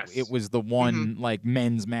how it was the one like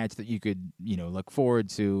men's match that you could, look forward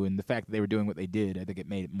to, and the fact that they were doing what they did, I think it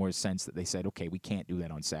made more sense that they said, okay, we can't do that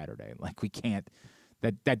on Saturday. Like we can't.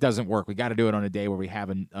 That doesn't work. We got to do it on a day where we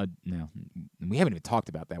haven't. No, we haven't even talked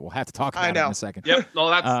about that. We'll have to talk about it in a second. Yep. No,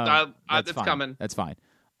 that's fine. coming. That's fine.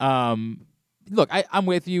 Look, I'm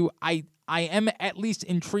with you. I am at least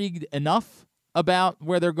intrigued enough about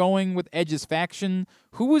where they're going with Edge's faction.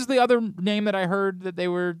 Who was the other name that I heard that they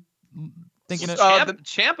were thinking of?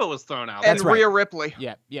 Ciampa was thrown out. And Rhea Ripley.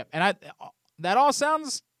 Yeah. And that all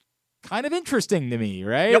sounds kind of interesting to me,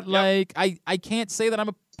 right? Like, I can't say that I'm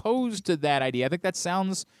opposed to that idea. I think that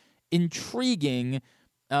sounds intriguing.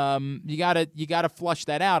 You gotta flush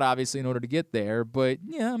that out, obviously, in order to get there. But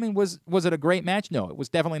yeah, I mean, was it a great match? No, it was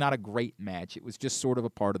definitely not a great match. It was just sort of a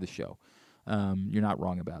part of the show. You're not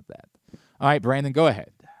wrong about that. All right, Brandon, go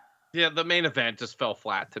ahead. Yeah, the main event just fell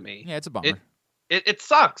flat to me. Yeah, it's a bummer. It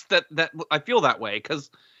sucks that I feel that way, because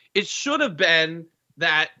it should have been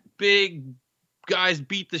that big guys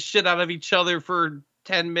beat the shit out of each other for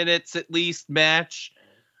 10 minutes at least match.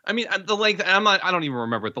 I mean, the length, I don't even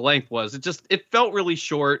remember what the length was. It felt really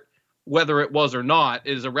short. Whether it was or not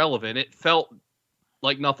is irrelevant. It felt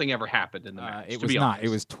like nothing ever happened in the match. It was not. It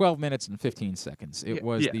was 12 minutes and 15 seconds. It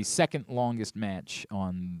was the second longest match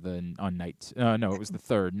on night. No, it was the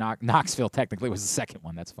third. Knoxville technically was the second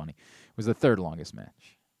one. That's funny. It was the third longest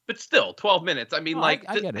match. But still, 12 minutes. I mean, I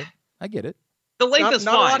get it. I get it. The length is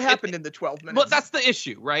fine. Not a lot happened in the 12 minutes. But that's the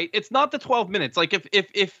issue, right? It's not the 12 minutes. Like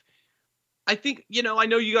if I think, I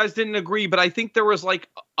know you guys didn't agree, but I think there was like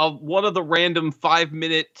one of the random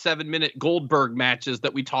 5-minute, 7-minute Goldberg matches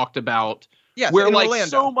that we talked about. Yes, where like Orlando.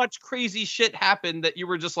 So much crazy shit happened that you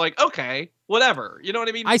were just like, okay, whatever. You know what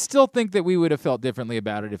I mean? I still think that we would have felt differently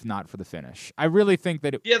about it if not for the finish. I really think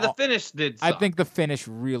that the finish did suck. I think the finish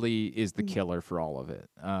really is the killer for all of it.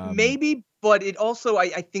 Maybe, but it also, I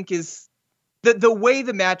think, is the way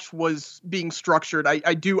the match was being structured.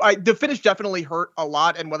 The finish definitely hurt a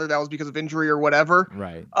lot, and whether that was because of injury or whatever.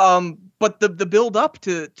 Right. But the build up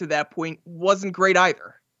to that point wasn't great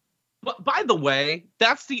either. But by the way,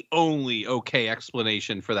 that's the only okay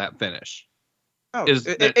explanation for that finish. Oh, it's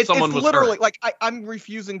literally hurt. like I'm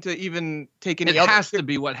refusing to even take any. It has to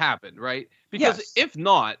be what happened, right? Because if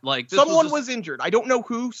not, like someone was injured. I don't know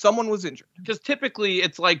who. Someone was injured. Because typically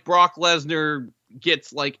it's like Brock Lesnar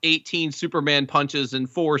gets like 18 Superman punches and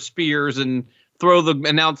 4 spears and throw the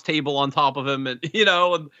announce table on top of him, and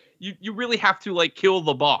you really have to like kill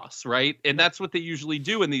the boss, right? And that's what they usually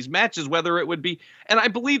do in these matches, whether it would be, and I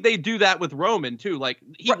believe they do that with Roman too. Like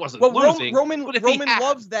he wasn't losing. Roman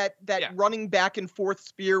loves that running back and forth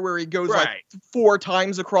spear where he goes like 4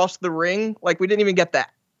 times across the ring. Like we didn't even get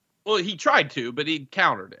that. Well, he tried to, but he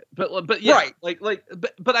countered it. But yeah, right.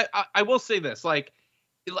 But I will say this, like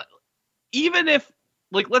even if,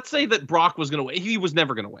 like, let's say that Brock was going to win. He was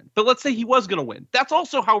never going to win. But let's say he was going to win. That's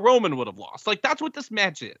also how Roman would have lost. Like, that's what this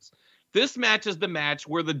match is. This match is the match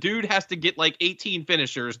where the dude has to get, like, 18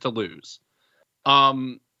 finishers to lose.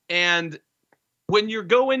 And when you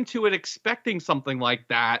go into it expecting something like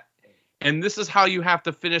that, and this is how you have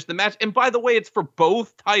to finish the match. And by the way, it's for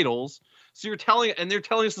both titles. So they're telling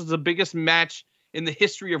us this is the biggest match in the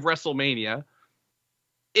history of WrestleMania.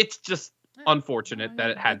 It's just unfortunate that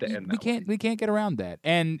it had to end that way. We can't get around that,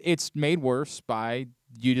 and it's made worse by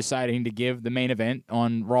you deciding to give the main event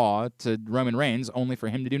on Raw to Roman Reigns only for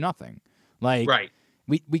him to do nothing. Like,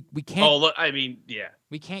 we can't. Oh, look, I mean, yeah.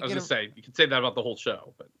 We can't. I was gonna say you can say that about the whole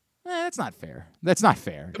show, but That's not fair. That's not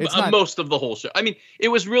fair. It's not. Most of the whole show. I mean, it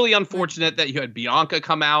was really unfortunate that you had Bianca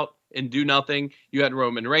come out and do nothing. You had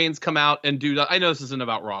Roman Reigns come out and do nothing. I know this isn't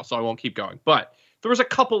about Raw, so I won't keep going. But there was a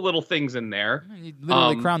couple little things in there. You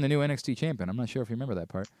literally crowned the new NXT champion. I'm not sure if you remember that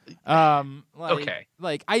part. Okay.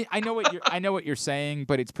 Like I know what you're saying,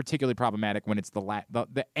 but it's particularly problematic when it's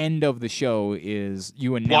the end of the show is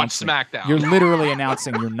you announcing. Watch SmackDown. You're literally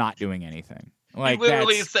announcing you're not doing anything. Like he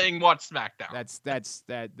literally is saying watch SmackDown.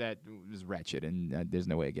 That was wretched, and there's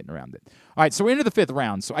no way of getting around it. All right, so we're into the 5th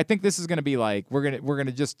round. So I think this is going to be like we're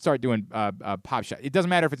gonna just start doing pop shot. It doesn't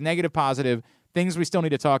matter if it's negative, positive. Things we still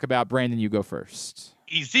need to talk about. Brandon, you go first.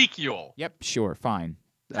 Ezekiel. Yep, sure, fine.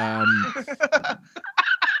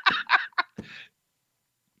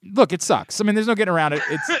 Look, it sucks. I mean, there's no getting around it.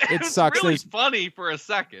 It sucks. Really funny for a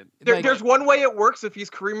second. There's one way it works if he's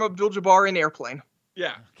Kareem Abdul-Jabbar in Airplane.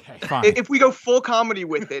 Yeah. Okay, fine. If we go full comedy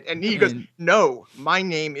with it, and he goes, "No, my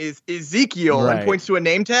name is Ezekiel," and points to a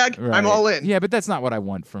name tag, I'm all in. Yeah, but that's not what I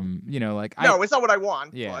want from like. No, it's not what I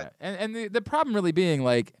want. Yeah, but. and the problem really being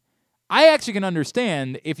like, I actually can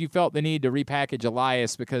understand if you felt the need to repackage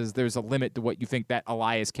Elias because there's a limit to what you think that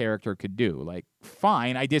Elias character could do. Like,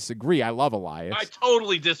 fine, I disagree. I love Elias. I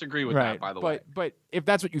totally disagree with that, by the way. But if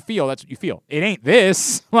that's what you feel, that's what you feel. It ain't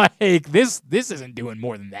this. Like this isn't doing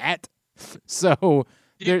more than that. So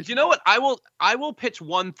you know what? I will pitch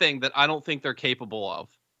one thing that I don't think they're capable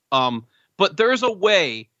of. But there's a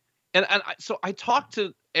way, so I talked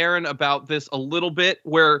to Aaron about this a little bit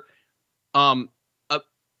where hold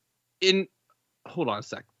on a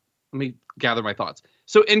sec. Let me gather my thoughts.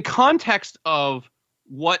 So in context of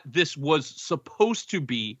what this was supposed to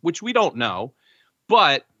be, which we don't know,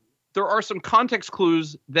 but there are some context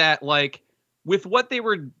clues that like with what they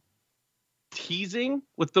were teasing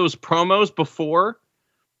with those promos before,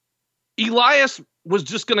 Elias was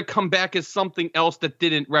just going to come back as something else that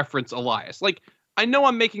didn't reference Elias. Like, I know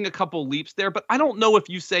I'm making a couple leaps there, but I don't know if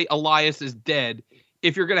you say Elias is dead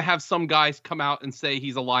if you're going to have some guys come out and say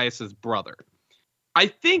he's Elias's brother. I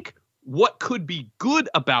think what could be good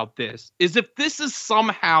about this is if this is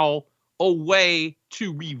somehow a way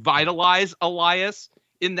to revitalize Elias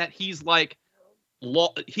in that he's like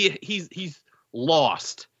he's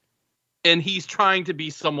lost and he's trying to be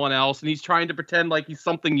someone else and he's trying to pretend like he's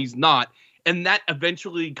something he's not, and that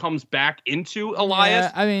eventually comes back into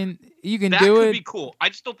Elias. Yeah, I mean, you can that do it. That could be cool. I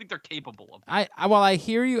just don't think they're capable of it. I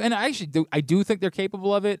hear you, and I do think they're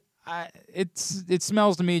capable of it. It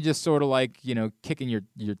smells to me just sort of like, kicking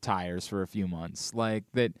your tires for a few months. Like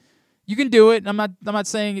that you can do it. I'm not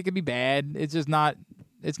saying it could be bad. It's just not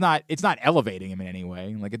it's not elevating him in any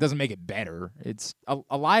way. Like it doesn't make it better.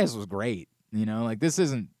 Elias was great, like this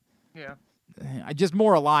isn't. Yeah. Just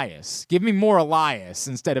more Elias. Give me more Elias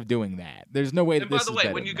instead of doing that. There's no way that this is better. By the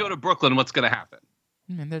way, when you go to Brooklyn, what's going to happen?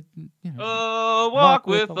 Man, walk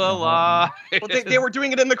with Elias. Well, they were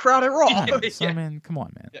doing it in the crowd at Raw. So, I mean, come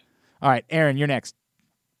on, man. Yeah. All right, Aaron, you're next.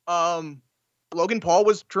 Logan Paul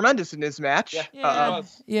was tremendous in this match. Yeah,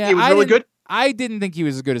 he was really good. I didn't think he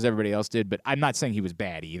was as good as everybody else did, but I'm not saying he was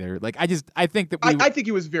bad either. Like I think that I think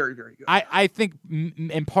he was very, very good. I think,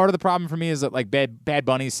 and part of the problem for me is that like Bad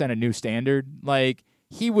Bunny set a new standard. Like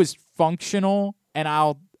he was functional, and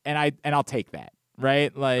I'll take that.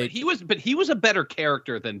 Right? Like but he was a better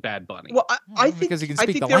character than Bad Bunny. Well, I think because he can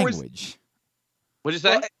speak the language. What is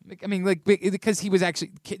that? I mean, like because he was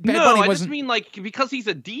actually Bad no. Bunny I wasn't, just mean like because he's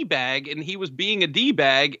a D-bag and he was being a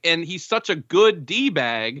D-bag and he's such a good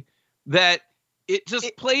D-bag that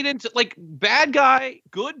it played into like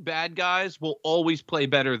good bad guys will always play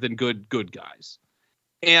better than good guys.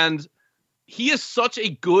 And he is such a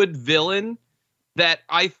good villain that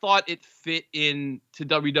I thought it fit in to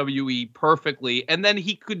WWE perfectly. And then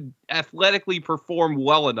he could athletically perform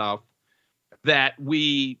well enough that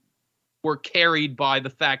we were carried by the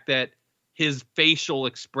fact that his facial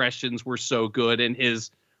expressions were so good and his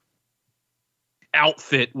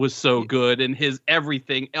outfit was so good and his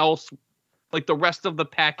everything else, like the rest of the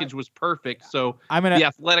package was perfect. So the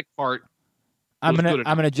athletic part. I'm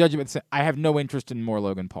gonna judge it. I have no interest in more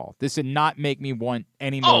Logan Paul. This did not make me want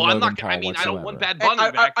any more Logan Paul. I mean, whatsoever. I don't want Bad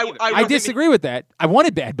Bunny back. I disagree with that. I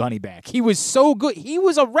wanted Bad Bunny back. He was so good. He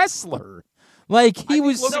was a wrestler. Like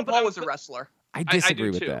Logan Paul was a wrestler. I disagree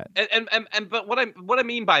with that. But what I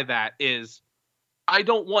mean by that is, I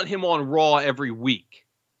don't want him on Raw every week.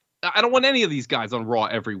 I don't want any of these guys on Raw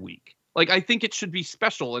every week. Like I think it should be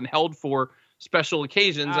special and held for special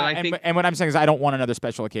occasions, and I think. And what I'm saying is, I don't want another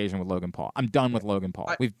special occasion with Logan Paul. I'm done with Logan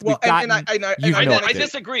Paul. We've gotten. I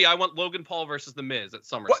disagree. I want Logan Paul versus The Miz at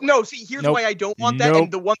SummerSlam. Well, no, see, here's why I don't want that.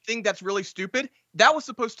 And the one thing that's really stupid, that was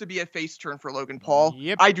supposed to be a face turn for Logan Paul.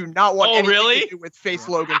 Yep. I do not want anything really? to do with face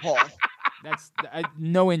Logan Paul. That's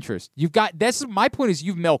no interest. That's my point is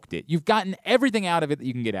you've milked it. You've gotten everything out of it that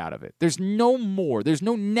you can get out of it. There's no more. There's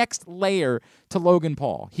no next layer to Logan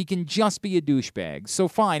Paul. He can just be a douchebag. So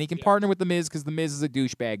fine, he can partner with The Miz because The Miz is a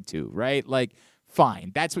douchebag too, right? Like,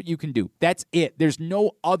 fine. That's what you can do. That's it. There's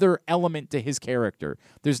no other element to his character.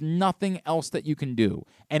 There's nothing else that you can do.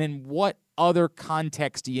 And in what other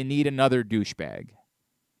context do you need another douchebag?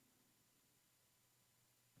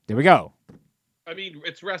 There we go. I mean,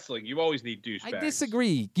 it's wrestling. You always need douchebags. I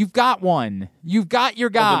disagree. You've got one. You've got your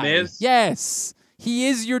guy. The Miz? Yes. He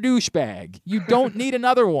is your douchebag. You don't need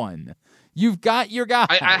another one. You've got your guy.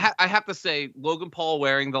 I have to say, Logan Paul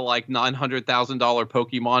wearing the $900,000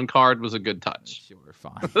 Pokemon card was a good touch. Sure,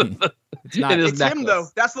 fine. It's not. It's him though.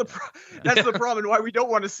 That's the problem. And why we don't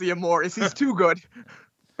want to see him more is he's too good.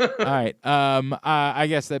 All right. I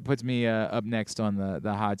guess that puts me up next on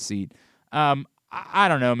the hot seat. I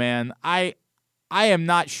don't know, man. I am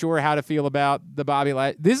not sure how to feel about the Bobby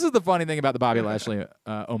Lashley. This is the funny thing about the Bobby Lashley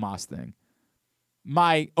Omos thing.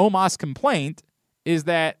 My Omos complaint is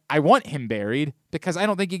that I want him buried because I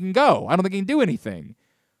don't think he can go. I don't think he can do anything.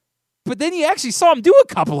 But then you actually saw him do a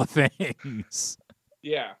couple of things.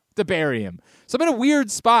 Yeah. To bury him. So I'm in a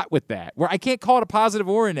weird spot with that where I can't call it a positive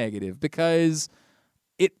or a negative because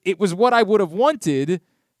it was what I would have wanted,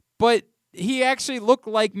 but he actually looked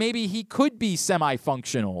like maybe he could be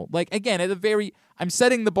semi-functional. Like, again, I'm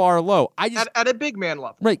setting the bar low. At a big man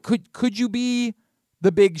level. Right. Could you be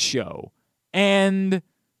the Big Show? And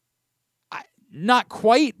not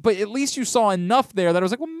quite, but at least you saw enough there that I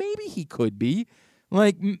was like, well, maybe he could be.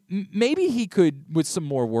 Like, maybe he could, with some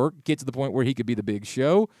more work, get to the point where he could be the Big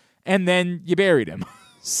Show. And then you buried him.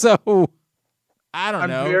 So, I don't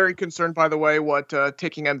know. I'm very concerned, by the way, what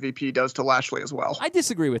taking MVP does to Lashley as well. I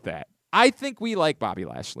disagree with that. I think we like Bobby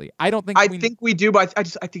Lashley. I don't think I think we do, but I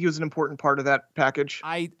think he was an important part of that package.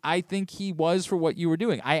 I think he was for what you were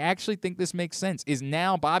doing. I actually think this makes sense. Is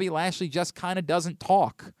now Bobby Lashley just kind of doesn't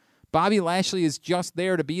talk. Bobby Lashley is just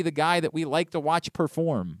there to be the guy that we like to watch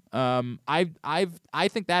perform. I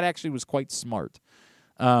think that actually was quite smart.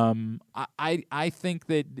 I think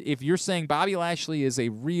that if you're saying Bobby Lashley is a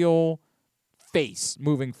real face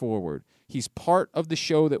moving forward, he's part of the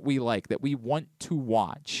show that we like, that we want to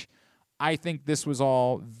watch. I think this was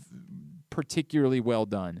all particularly well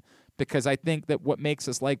done because I think that what makes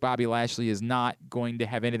us like Bobby Lashley is not going to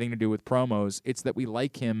have anything to do with promos. It's that we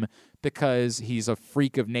like him because he's a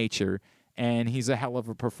freak of nature and he's a hell of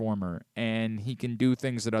a performer and he can do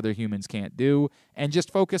things that other humans can't do, and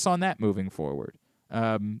just focus on that moving forward.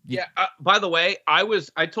 By the way,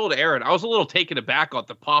 I told Aaron, I was a little taken aback on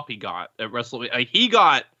the pop he got at WrestleMania. He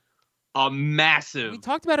got a massive. We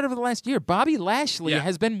talked about it over the last year. Bobby Lashley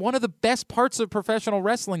has been one of the best parts of professional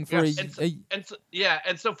wrestling for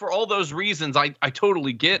and so for all those reasons, I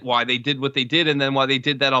totally get why they did what they did, and then why they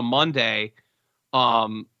did that on Monday. I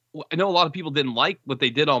know a lot of people didn't like what they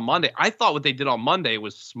did on Monday. I thought what they did on Monday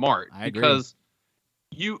was smart because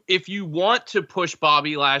if you want to push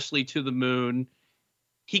Bobby Lashley to the moon,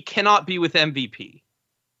 he cannot be with MVP.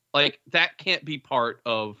 Like, that can't be part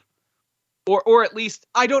of. Or at least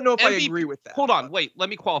I don't know if I agree with that. Hold on, wait, let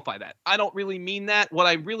me qualify that. I don't really mean that. What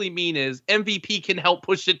I really mean is MVP can help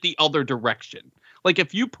push it the other direction. Like,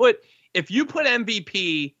 if you put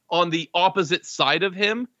MVP on the opposite side of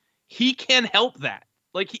him, he can help that.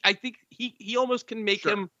 Like, I think he almost can make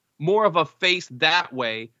him more of a face that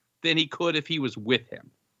way than he could if he was with him.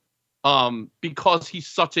 Because he's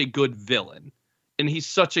such a good villain, and he's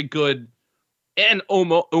such a good, and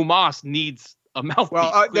Omos needs a mouthpiece.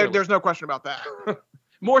 Well, there's no question about that.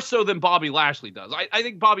 More so than Bobby Lashley does. I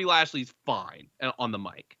think Bobby Lashley's fine on the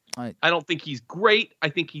mic. I don't think he's great. I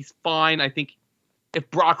think he's fine. I think if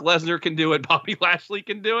Brock Lesnar can do it, Bobby Lashley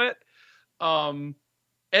can do it. And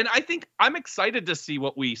I think I'm excited to see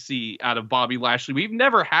what we see out of Bobby Lashley. We've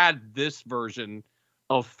never had this version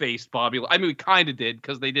of face Bobby. I mean, we kind of did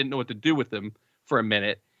because they didn't know what to do with him for a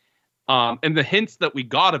minute. And the hints that we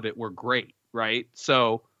got of it were great, right?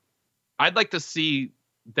 So I'd like to see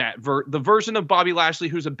that the version of Bobby Lashley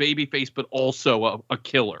who's a babyface but also a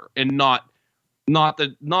killer, and not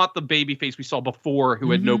the babyface we saw before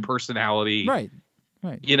who had no personality. Right.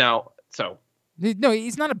 You know, so No,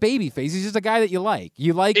 he's not a baby face. He's just a guy that you like.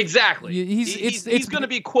 You like Exactly. He's going to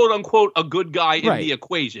be quote unquote a good guy in the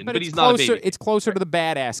equation, but he's not a baby. It's closer to the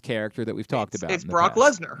badass character that we've talked about. It's Brock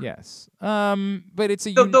Lesnar. Yes. But it's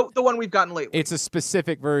the one we've gotten lately. It's a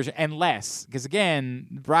specific version, and less because again,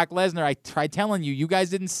 Brock Lesnar. I tried telling you, you guys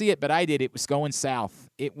didn't see it, but I did. It was going south.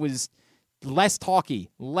 It was less talky,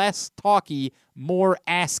 more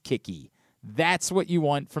ass kicky. That's what you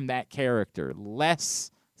want from that character. Less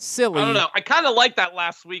silly. I don't know. I kind of like that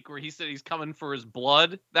last week where he said he's coming for his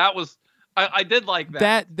blood. That was I did like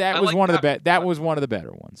that. That was one of the that was one of the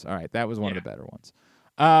better ones. All right, that was one of the better ones.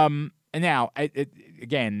 And now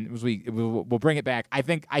we'll bring it back. I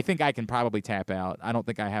think I can probably tap out. I don't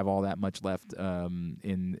think I have all that much left in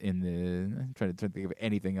the I'm trying to think of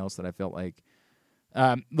anything else that I felt like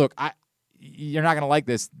look, you're not going to like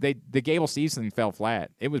this. The Gable Steveson fell flat.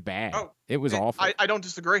 It was bad. It was awful. I don't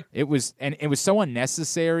disagree. It was so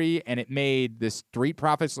unnecessary, and it made the Street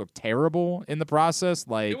Profits look terrible in the process.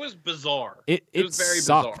 Like it was bizarre. It was very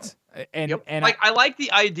sucked. Bizarre. And I like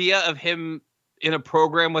the idea of him in a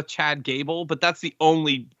program with Chad Gable, but that's the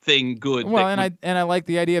only thing good. Well, I like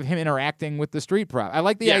the idea of him interacting with the Street Profits. I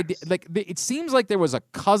like the idea. Like it seems like there was a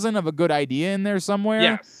cousin of a good idea in there somewhere.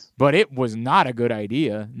 Yes. But it was not a good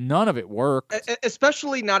idea. None of it worked.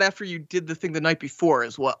 Especially not after you did the thing the night before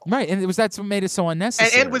as well. Right, and that's what made it so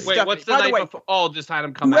unnecessary. And with Wait, Stephanie. what's the By night the way, before? Oh, just had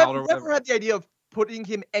him come out or whatever. Whoever had the idea of putting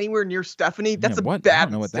him anywhere near Stephanie, that's a bad I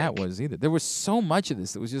don't know what mistake. that was either. There was so much of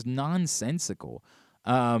this that was just nonsensical.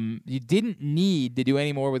 You didn't need to do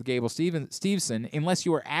any more with Gable Steveson unless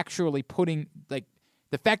you were actually putting, like,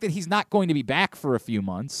 the fact that he's not going to be back for a few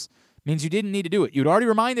months means you didn't need to do it. You'd already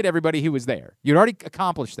reminded everybody he was there. You'd already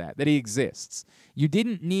accomplished that he exists. You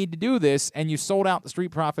didn't need to do this, and you sold out the Street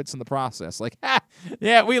Profits in the process. Like,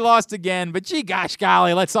 yeah, we lost again, but gee gosh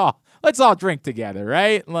golly, let's all drink together,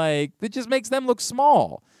 right? Like, it just makes them look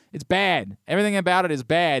small. It's bad. Everything about it is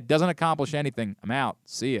bad. Doesn't accomplish anything. I'm out.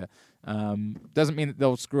 See ya. Doesn't mean that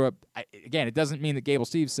they'll screw up. Again, it doesn't mean that Gable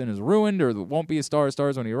Steveson is ruined or won't be a star of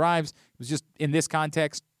stars when he arrives. It was just, in this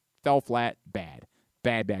context, fell flat, bad.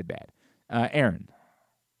 Bad. Aaron.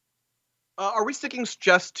 Are we sticking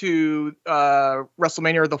just to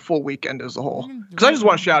WrestleMania or the full weekend as a whole? Because I just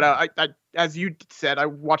want to shout out, I as you said, I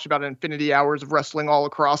watched about infinity hours of wrestling all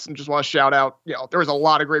across and just want to shout out, there was a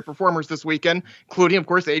lot of great performers this weekend, including, of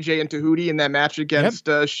course, AJ and Tahuti in that match against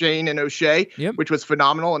Shane and O'Shea, which was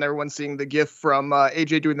phenomenal. And everyone's seeing the gif from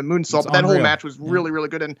AJ doing the moonsault. But that whole match was really, really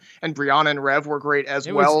good. And Brianna and Rev were great as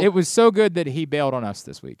well. It was so good that he bailed on us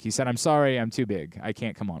this week. He said, I'm sorry, I'm too big. I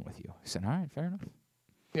can't come on with you. I said, all right, fair enough.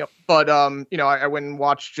 Yep. But, I went and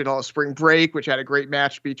watched, Spring Break, which had a great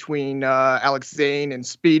match between Alex Zane and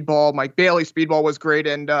Speedball. Mike Bailey. Speedball was great.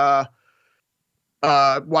 And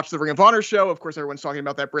watched the Ring of Honor show. Of course, everyone's talking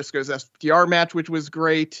about that Briscoes FTR match, which was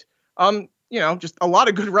great. Just a lot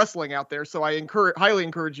of good wrestling out there. So I highly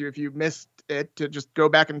encourage you, if you missed it, to just go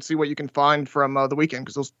back and see what you can find from the weekend,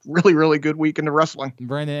 because it was really, really good weekend of wrestling.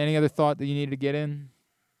 Brandon, any other thought that you needed to get in?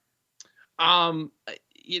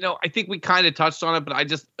 I think we kind of touched on it, but I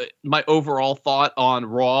just my overall thought on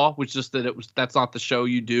Raw was just that that's not the show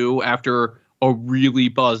you do after a really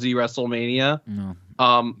buzzy WrestleMania. No.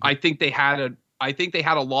 I think they had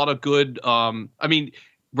a lot of good.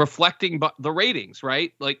 Reflecting the ratings,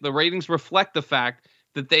 right? Like the ratings reflect the fact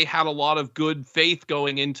that they had a lot of good faith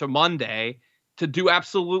going into Monday to do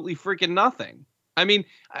absolutely freaking nothing. I mean,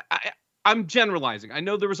 I'm generalizing. I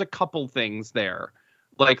know there was a couple things there,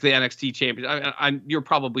 like the NXT champion. You're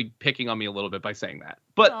probably picking on me a little bit by saying that,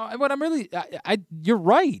 but what I'm really, you're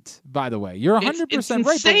right. By the way, you're 100% right. It's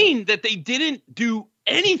insane that they didn't do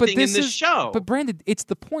anything in this show. But Brandon, it's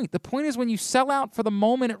the point. The point is when you sell out for the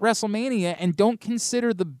moment at WrestleMania and don't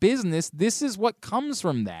consider the business, this is what comes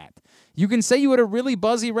from that. You can say you had a really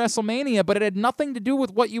buzzy WrestleMania, but it had nothing to do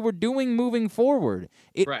with what you were doing moving forward.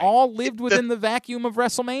 It all lived within the vacuum of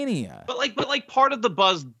WrestleMania. But part of the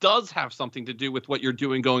buzz does have something to do with what you're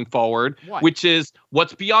doing going forward, which is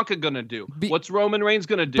what's Bianca gonna do, what's Roman Reigns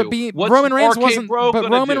gonna do, what's Roman Reigns RK wasn't. Bro But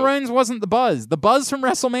gonna Roman do. Reigns wasn't the buzz. The buzz from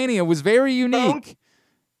WrestleMania was very unique.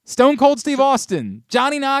 Stone Cold Steve Austin,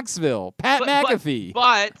 Johnny Knoxville, Pat McAfee.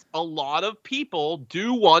 But a lot of people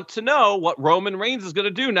do want to know what Roman Reigns is going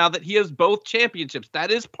to do now that he has both championships. That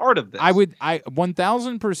is part of this. I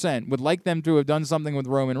 1,000% would like them to have done something with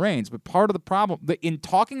Roman Reigns, but part of the problem, in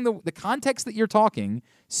talking the context that you're talking,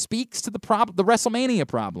 speaks to the WrestleMania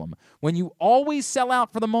problem. When you always sell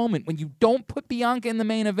out for the moment, when you don't put Bianca in the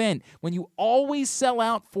main event, when you always sell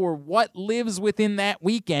out for what lives within that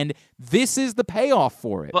weekend, this is the payoff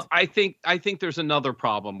for it. But I think there's another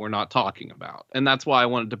problem we're not talking about, and that's why I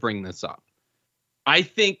wanted to bring this up. I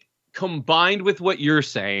think combined with what you're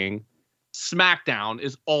saying, SmackDown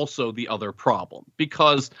is also the other problem,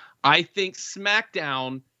 because I think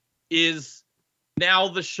SmackDown is now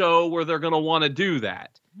the show where they're going to want to do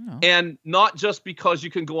that. No. And not just because you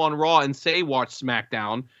can go on Raw and say watch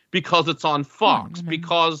SmackDown, because it's on Fox,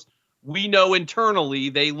 because we know internally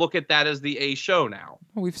they look at that as the A show now.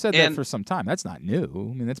 Well, we've said that for some time. That's not new.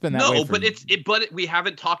 I mean, that's been that way. No, but we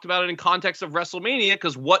haven't talked about it in context of WrestleMania,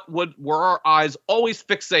 because were our eyes always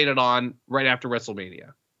fixated on right after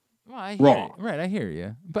WrestleMania? Well, I hear Raw. Right, I hear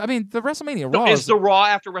you. But I mean, the WrestleMania So Raw is the Raw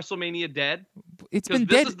after WrestleMania dead? It's been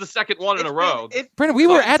This dead. is the second one in a row. Brandon, we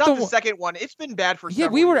were It's at not the second one. It's been bad for yeah,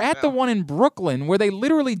 several we were years at the now. one in Brooklyn where they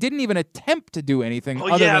literally didn't even attempt to do anything.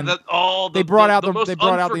 Oh other yeah, than they brought out the most most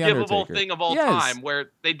unforgivable unforgivable thing of all time,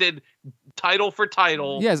 where they did title for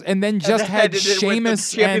title. Yes, and then just had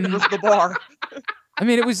Sheamus and the bar. I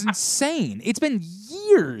mean, it was insane. It's been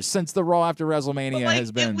years since the Raw after WrestleMania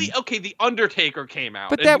has been. The Undertaker came out,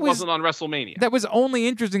 But and that he wasn't on WrestleMania. That was only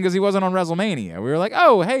interesting because he wasn't on WrestleMania. We were like,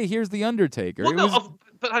 oh, hey, here's the Undertaker. Well,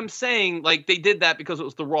 but I'm saying, like, they did that because it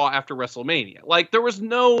was the Raw after WrestleMania. Like, there was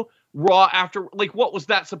no Raw after, like, what was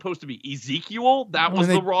that supposed to be? Ezekiel? That was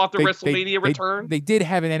the Raw after WrestleMania return? They did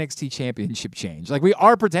have an NXT championship change. Like, we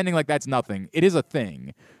are pretending like that's nothing. It is a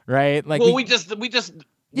thing, right? Like, well, we just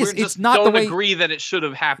yes, we it's not don't the way, agree that it should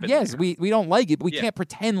have happened. Yes, we don't like it, but we can't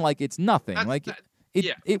pretend like it's nothing.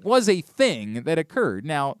 It was a thing that occurred.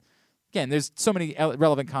 Now, again, there's so many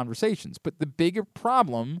relevant conversations, but the bigger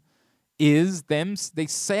problem is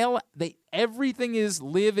everything is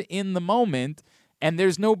live in the moment, and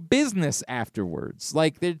there's no business afterwards.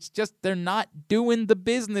 Like, they're not doing the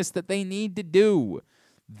business that they need to do.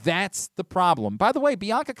 That's the problem. By the way,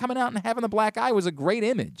 Bianca coming out and having the black eye was a great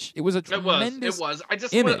image. It was a tremendous It was.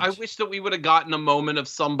 image. I wish that we would have gotten a moment of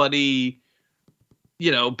somebody,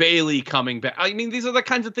 Bailey coming back. I mean, these are the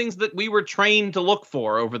kinds of things that we were trained to look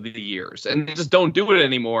for over the years, and they just don't do it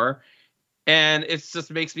anymore. And it just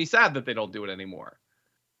makes me sad that they don't do it anymore.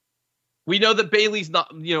 We know that Bailey's not,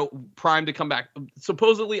 primed to come back.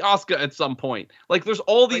 Supposedly Asuka at some point. Like, there's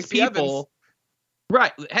all these Lacey people. Evans.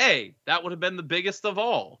 Right. Hey, that would have been the biggest of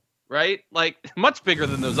all, right? Like, much bigger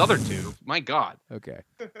than those other two. My God. Okay.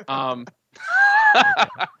 When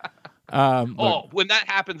that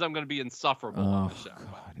happens, I'm going to be insufferable on the show.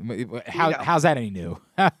 God. How's that any new?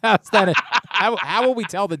 How will we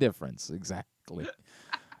tell the difference exactly?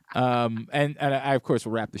 And I, of course,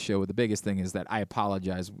 will wrap the show with the biggest thing is that I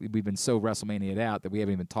apologize. We've been so WrestleMania'd out that we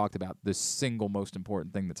haven't even talked about the single most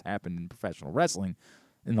important thing that's happened in professional wrestling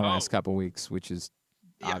in the last couple weeks, which is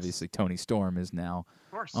obviously Tony Storm is now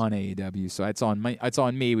on AEW. So it's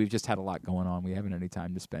on me. We've just had a lot going on. We haven't any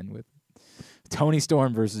time to spend with Tony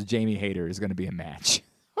Storm versus Jamie Hayter is going to be a match.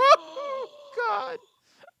 Oh, God.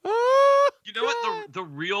 You know what? The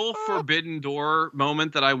real Forbidden Door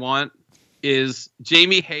moment that I want is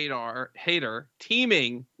Jamie Hayter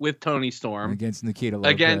teaming with Tony Storm against Nikita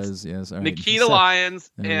Lopez. Yes, right. Nikita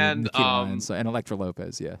Lyons and Nikita Lyons and Elektra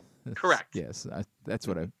Lopez. Yeah, correct. Yes, that's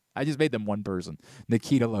what I just made them one person.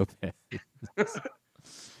 Nikita Lopez. No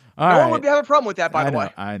one would have a problem with that, by the way.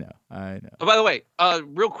 I know. Oh, by the way,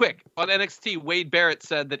 real quick, on NXT, Wade Barrett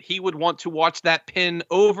said that he would want to watch that pin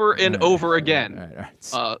over and over again.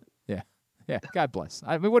 All right. Yeah. God bless.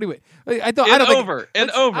 I mean, I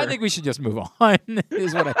think we should just move on.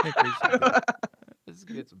 Is what I think we should do. Let's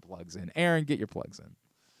get some plugs in. Aaron, get your plugs in.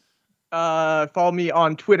 Follow me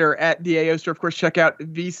on Twitter at DAOster. Of course, check out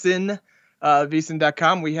VSiN.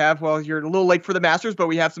 VSiN.com. We have, you're a little late for the Masters, but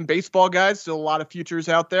we have some baseball guides, still a lot of futures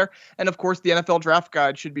out there. And of course, the NFL draft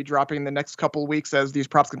guide should be dropping in the next couple of weeks as these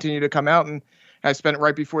props continue to come out. And I spent it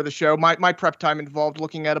right before the show. My prep time involved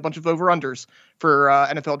looking at a bunch of over-unders for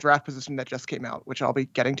NFL draft position that just came out, which I'll be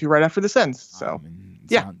getting to right after this ends. So,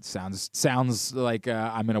 Sounds like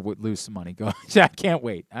I'm going to lose some money. I can't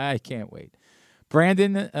wait.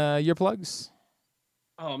 Brandon, your plugs?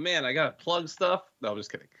 Oh, man, I got to plug stuff. No, I'm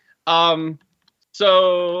just kidding.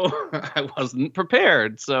 So I wasn't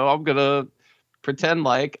prepared, so I'm gonna pretend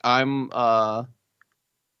like I'm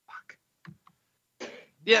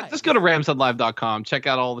just go to ramsheadlive.com, check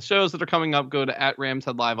out all the shows that are coming up. Go to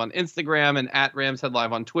 @ramsheadlive on Instagram and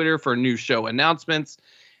 @ramsheadlive on Twitter for new show announcements.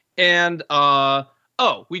 And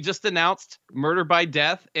we just announced Murder by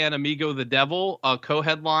Death and Amigo the Devil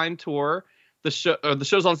co-headline tour. The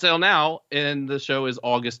show's on sale now, and the show is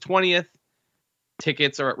August 20th.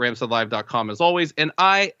 Tickets are at ramsheadlive.com as always. And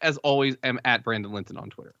I, as always, am at Brandon Linton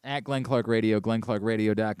on Twitter. At Glenn Clark Radio,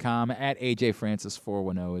 glennclarkradio.com. At AJ Francis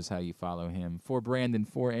 410 is how you follow him. For Brandon,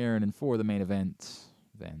 for Aaron, and for the main event,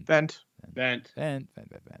 Vent.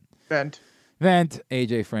 Vent,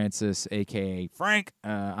 AJ Francis, a.k.a. Frank.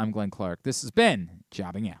 I'm Glenn Clark. This has been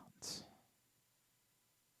Jobbing Out.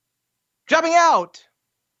 Jobbing out.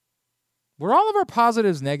 Were all of our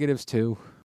positives negatives too?